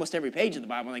offended on almost every page of the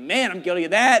Bible. I'm like, man, I'm guilty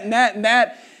of that and that and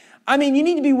that. I mean, you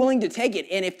need to be willing to take it.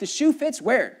 And if the shoe fits,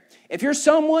 wear it. If you're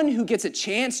someone who gets a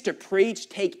chance to preach,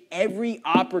 take every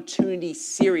opportunity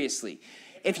seriously.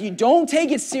 If you don't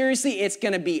take it seriously, it's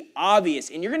going to be obvious.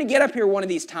 And you're going to get up here one of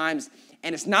these times,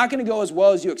 and it's not going to go as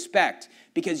well as you expect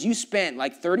because you spent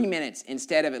like 30 minutes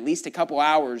instead of at least a couple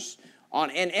hours on.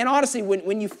 And honestly,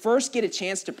 when you first get a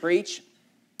chance to preach,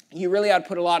 you really ought to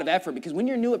put a lot of effort because when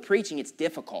you're new at preaching, it's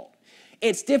difficult.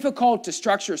 It's difficult to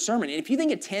structure a sermon. And if you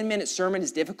think a 10-minute sermon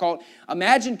is difficult,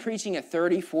 imagine preaching a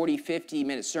 30, 40,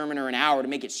 50-minute sermon or an hour to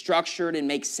make it structured and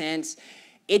make sense.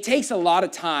 It takes a lot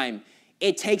of time.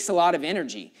 It takes a lot of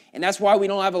energy. And that's why we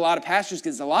don't have a lot of pastors,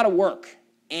 because it's a lot of work.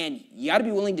 And you got to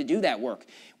be willing to do that work.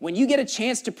 When you get a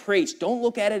chance to preach, don't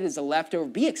look at it as a leftover.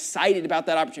 Be excited about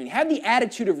that opportunity. Have the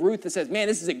attitude of Ruth that says, man,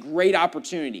 this is a great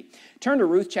opportunity. Turn to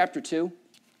Ruth chapter 2.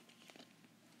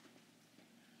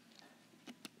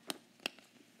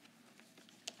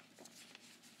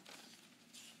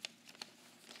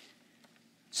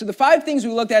 So the 5 things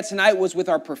we looked at tonight was with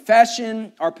our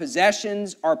profession, our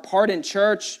possessions, our part in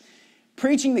church,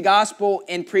 preaching the gospel,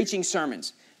 and preaching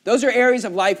sermons. Those are areas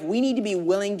of life we need to be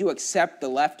willing to accept the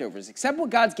leftovers. Accept what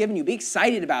God's given you. Be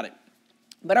excited about it.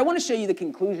 But I want to show you the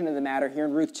conclusion of the matter here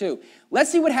in Ruth 2.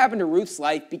 Let's see what happened to Ruth's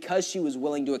life because she was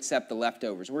willing to accept the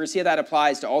leftovers. We're going to see how that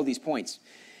applies to all these points.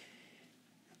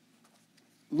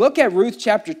 Look at Ruth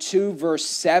chapter 2, verse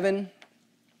 7,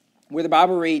 where the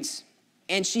Bible reads,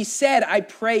 "And she said, I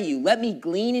pray you, let me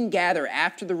glean and gather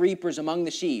after the reapers among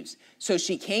the sheaves. So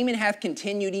she came and hath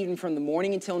continued even from the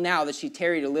morning until now that she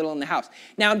tarried a little in the house."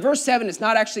 Now in verse 7, it's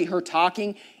not actually her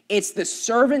talking. It's the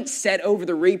servant set over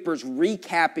the reapers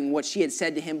recapping what she had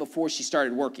said to him before she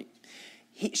started working.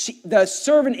 The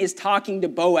servant is talking to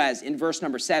Boaz in verse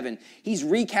number 7. He's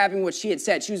recapping what she had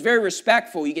said. She was very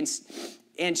respectful.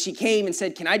 And she came and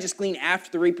said, can I just glean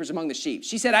after the reapers among the sheep?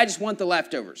 She said, I just want the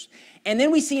leftovers. And then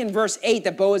we see in verse 8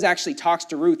 that Boaz actually talks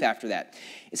to Ruth after that.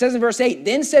 It says in verse 8,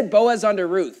 then said Boaz unto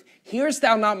Ruth, hearest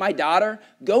thou not my daughter?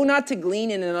 Go not to glean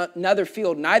in another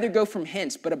field, neither go from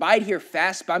hence, but abide here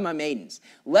fast by my maidens.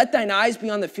 Let thine eyes be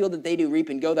on the field that they do reap,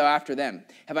 and go thou after them.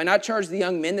 Have I not charged the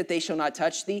young men that they shall not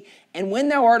touch thee? And when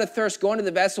thou art athirst, go unto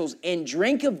the vessels, and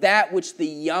drink of that which the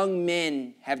young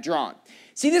men have drawn.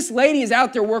 See, this lady is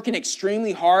out there working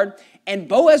extremely hard, and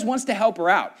Boaz wants to help her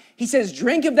out. He says,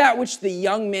 drink of that which the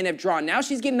young men have drawn. Now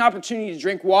she's getting an opportunity to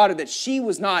drink water that she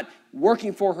was not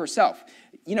working for herself.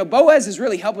 You know, Boaz is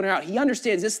really helping her out. He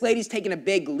understands this lady's taking a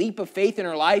big leap of faith in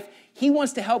her life. He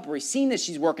wants to help her. He's seen that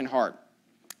she's working hard.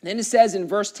 Then it says in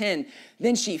verse 10,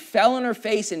 then she fell on her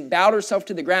face and bowed herself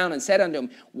to the ground and said unto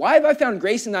him, why have I found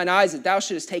grace in thine eyes that thou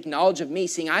shouldest take knowledge of me,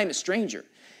 seeing I am a stranger?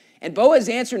 And Boaz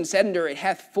answered and said unto her, it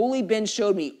hath fully been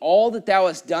showed me all that thou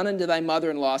hast done unto thy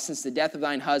mother-in-law since the death of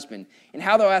thine husband, and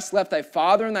how thou hast left thy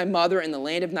father and thy mother in the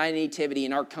land of thy nativity,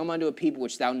 and art come unto a people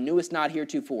which thou knewest not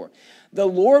heretofore. The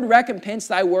Lord recompense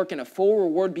thy work, and a full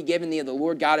reward be given thee of the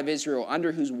Lord God of Israel,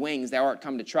 under whose wings thou art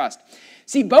come to trust.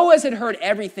 See, Boaz had heard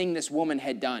everything this woman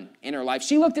had done in her life.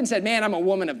 She looked and said, man, I'm a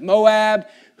woman of Moab.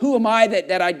 Who am I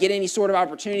that I'd get any sort of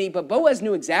opportunity? But Boaz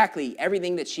knew exactly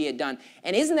everything that she had done.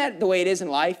 And isn't that the way it is in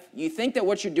life? You think that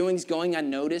what you're doing is going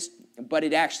unnoticed, but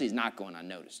it actually is not going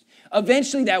unnoticed.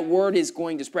 Eventually, that word is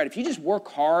going to spread. If you just work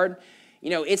hard,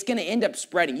 it's going to end up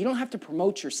spreading. You don't have to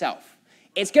promote yourself.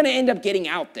 It's going to end up getting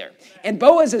out there. And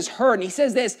Boaz has heard, and he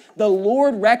says this, the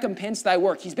Lord recompense thy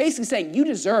work. He's basically saying you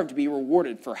deserve to be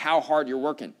rewarded for how hard you're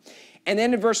working. And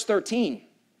then in verse 13,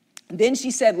 then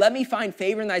she said, let me find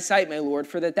favor in thy sight, my Lord,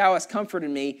 for that thou hast comforted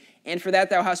me, and for that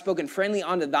thou hast spoken friendly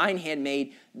unto thine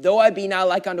handmaid, though I be not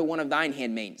like unto one of thine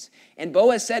handmaids. And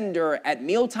Boaz said unto her, at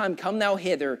mealtime come thou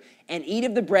hither, and eat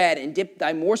of the bread, and dip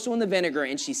thy morsel in the vinegar.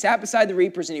 And she sat beside the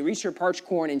reapers, and he reached her parched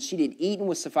corn, and she did eat and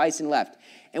was sufficed and left.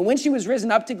 And when she was risen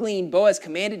up to glean, Boaz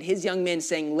commanded his young men,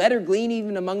 saying, let her glean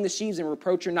even among the sheaves, and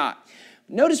reproach her not.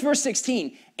 Notice verse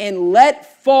 16, and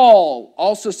let fall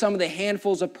also some of the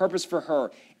handfuls of purpose for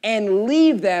her, and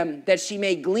leave them that she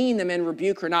may glean them and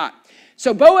rebuke her not.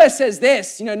 So Boaz says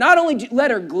this, not only let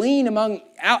her glean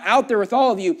out there with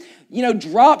all of you,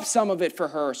 drop some of it for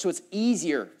her so it's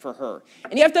easier for her.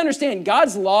 And you have to understand,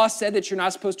 God's law said that you're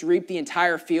not supposed to reap the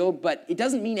entire field, but it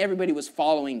doesn't mean everybody was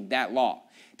following that law.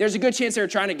 There's a good chance they're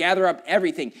trying to gather up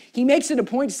everything. He makes it a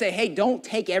point to say, hey, don't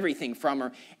take everything from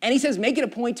her. And he says, make it a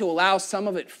point to allow some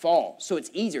of it fall so it's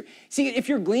easier. See, if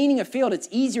you're gleaning a field, it's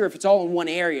easier if it's all in one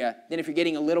area than if you're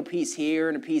getting a little piece here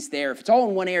and a piece there. If it's all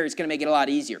in one area, it's going to make it a lot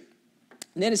easier.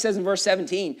 And then it says in verse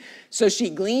 17, so she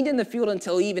gleaned in the field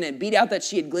until even, and beat out that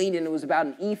she had gleaned, and it was about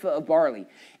an ephah of barley.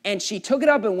 And she took it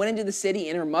up and went into the city,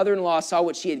 and her mother-in-law saw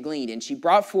what she had gleaned. And she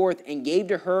brought forth and gave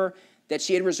to her that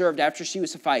she had reserved after she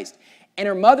was sufficed. And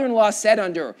her mother-in-law said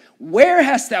unto her, where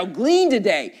hast thou gleaned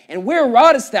today? And where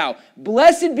wrougest thou?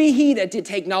 Blessed be he that did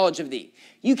take knowledge of thee.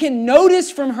 You can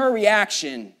notice from her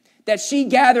reaction that she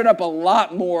gathered up a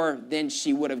lot more than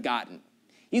she would have gotten.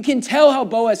 You can tell how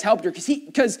Boaz helped her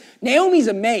because Naomi's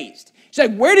amazed. She's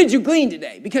like, where did you glean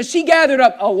today? Because she gathered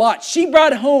up a lot. She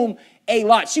brought home a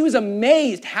lot. She was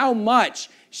amazed how much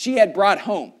she had brought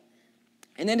home.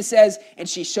 And then it says, and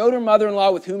she showed her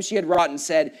mother-in-law with whom she had wrought, and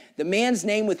said, the man's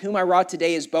name with whom I wrought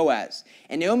today is Boaz.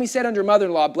 And Naomi said unto her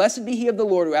mother-in-law, blessed be he of the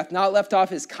Lord, who hath not left off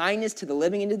his kindness to the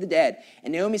living and to the dead.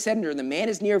 And Naomi said unto her, the man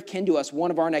is near of kin to us, one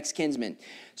of our next kinsmen.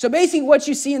 So basically what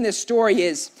you see in this story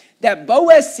is that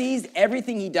Boaz sees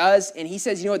everything he does, and he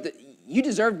says, you know what, you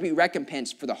deserve to be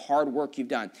recompensed for the hard work you've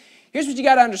done. Here's what you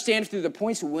got to understand through the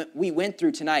points we went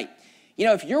through tonight.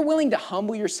 If you're willing to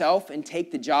humble yourself and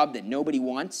take the job that nobody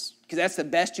wants, because that's the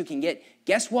best you can get,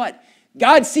 guess what?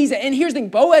 God sees it. And here's the thing,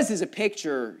 Boaz is a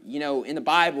picture, in the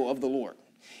Bible of the Lord.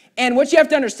 And what you have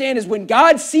to understand is when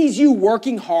God sees you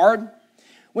working hard,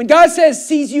 when God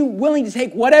sees you willing to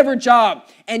take whatever job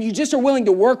and you just are willing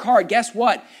to work hard, guess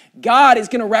what? God is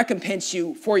going to recompense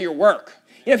you for your work.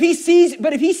 If he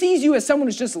sees you as someone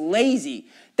who's just lazy,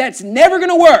 that's never going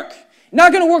to work,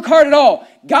 not going to work hard at all,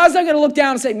 God's not going to look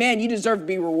down and say, man, you deserve to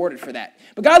be rewarded for that.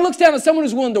 But God looks down at someone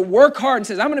who's willing to work hard and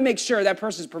says, I'm going to make sure that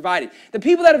person's provided. The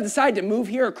people that have decided to move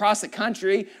here across the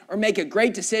country or make a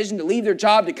great decision to leave their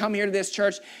job to come here to this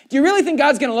church, do you really think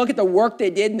God's going to look at the work they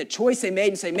did and the choice they made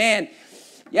and say, man,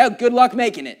 yeah, good luck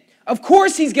making it? Of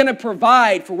course he's going to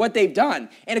provide for what they've done.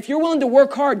 And if you're willing to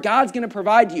work hard, God's going to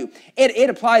provide you. It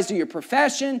applies to your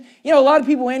profession. A lot of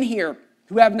people in here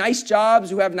who have nice jobs,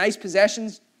 who have nice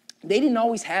possessions, they didn't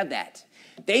always have that.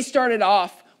 They started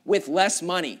off with less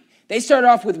money. They started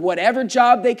off with whatever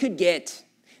job they could get.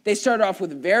 They started off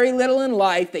with very little in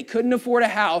life. They couldn't afford a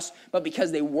house, but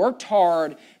because they worked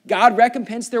hard, God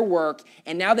recompensed their work,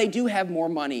 and now they do have more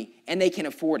money, and they can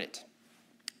afford it.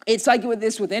 It's like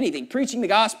with anything, preaching the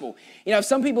gospel.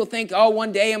 Some people think, oh,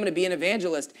 one day I'm going to be an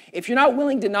evangelist. If you're not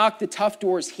willing to knock the tough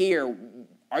doors here,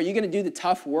 are you going to do the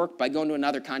tough work by going to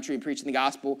another country and preaching the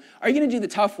gospel? Are you going to do the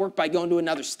tough work by going to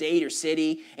another state or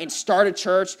city and start a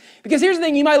church? Because here's the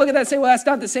thing, you might look at that and say, well, that's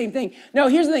not the same thing. No,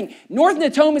 here's the thing. North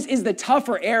Natomas is the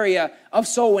tougher area of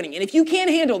soul winning. And if you can't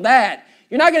handle that,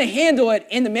 you're not going to handle it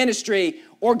in the ministry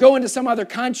or go into some other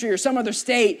country or some other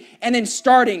state and then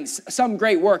starting some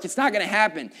great work. It's not going to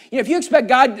happen. If you expect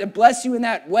God to bless you in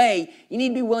that way, you need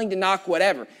to be willing to knock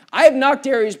whatever. I have knocked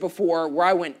areas before where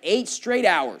I went 8 straight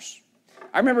hours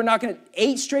I remember knocking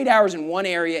 8 straight hours in one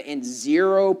area and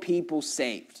 0 people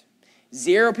saved.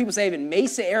 0 people saved. In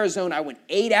Mesa, Arizona, I went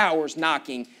 8 hours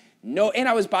knocking, and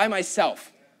I was by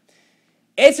myself.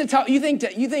 It's a tough, you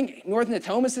think North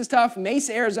Natomas is tough?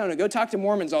 Mesa, Arizona, go talk to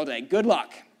Mormons all day. Good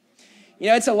luck.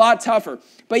 It's a lot tougher.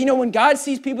 But when God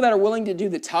sees people that are willing to do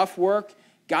the tough work,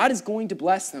 God is going to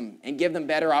bless them and give them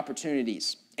better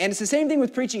opportunities. And it's the same thing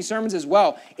with preaching sermons as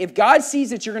well. If God sees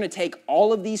that you're going to take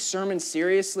all of these sermons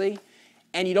seriously,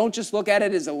 and you don't just look at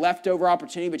it as a leftover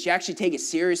opportunity, but you actually take it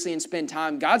seriously and spend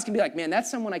time, God's going to be like, man, that's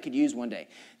someone I could use one day.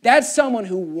 That's someone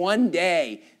who one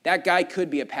day, that guy could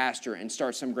be a pastor and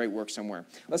start some great work somewhere.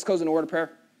 Let's close in a word of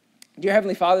prayer. Dear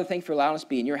Heavenly Father, thank you for allowing us to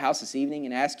be in your house this evening,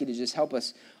 and ask you to just help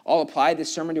us all apply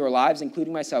this sermon to our lives,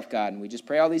 including myself, God. And we just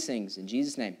pray all these things in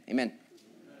Jesus' name. Amen.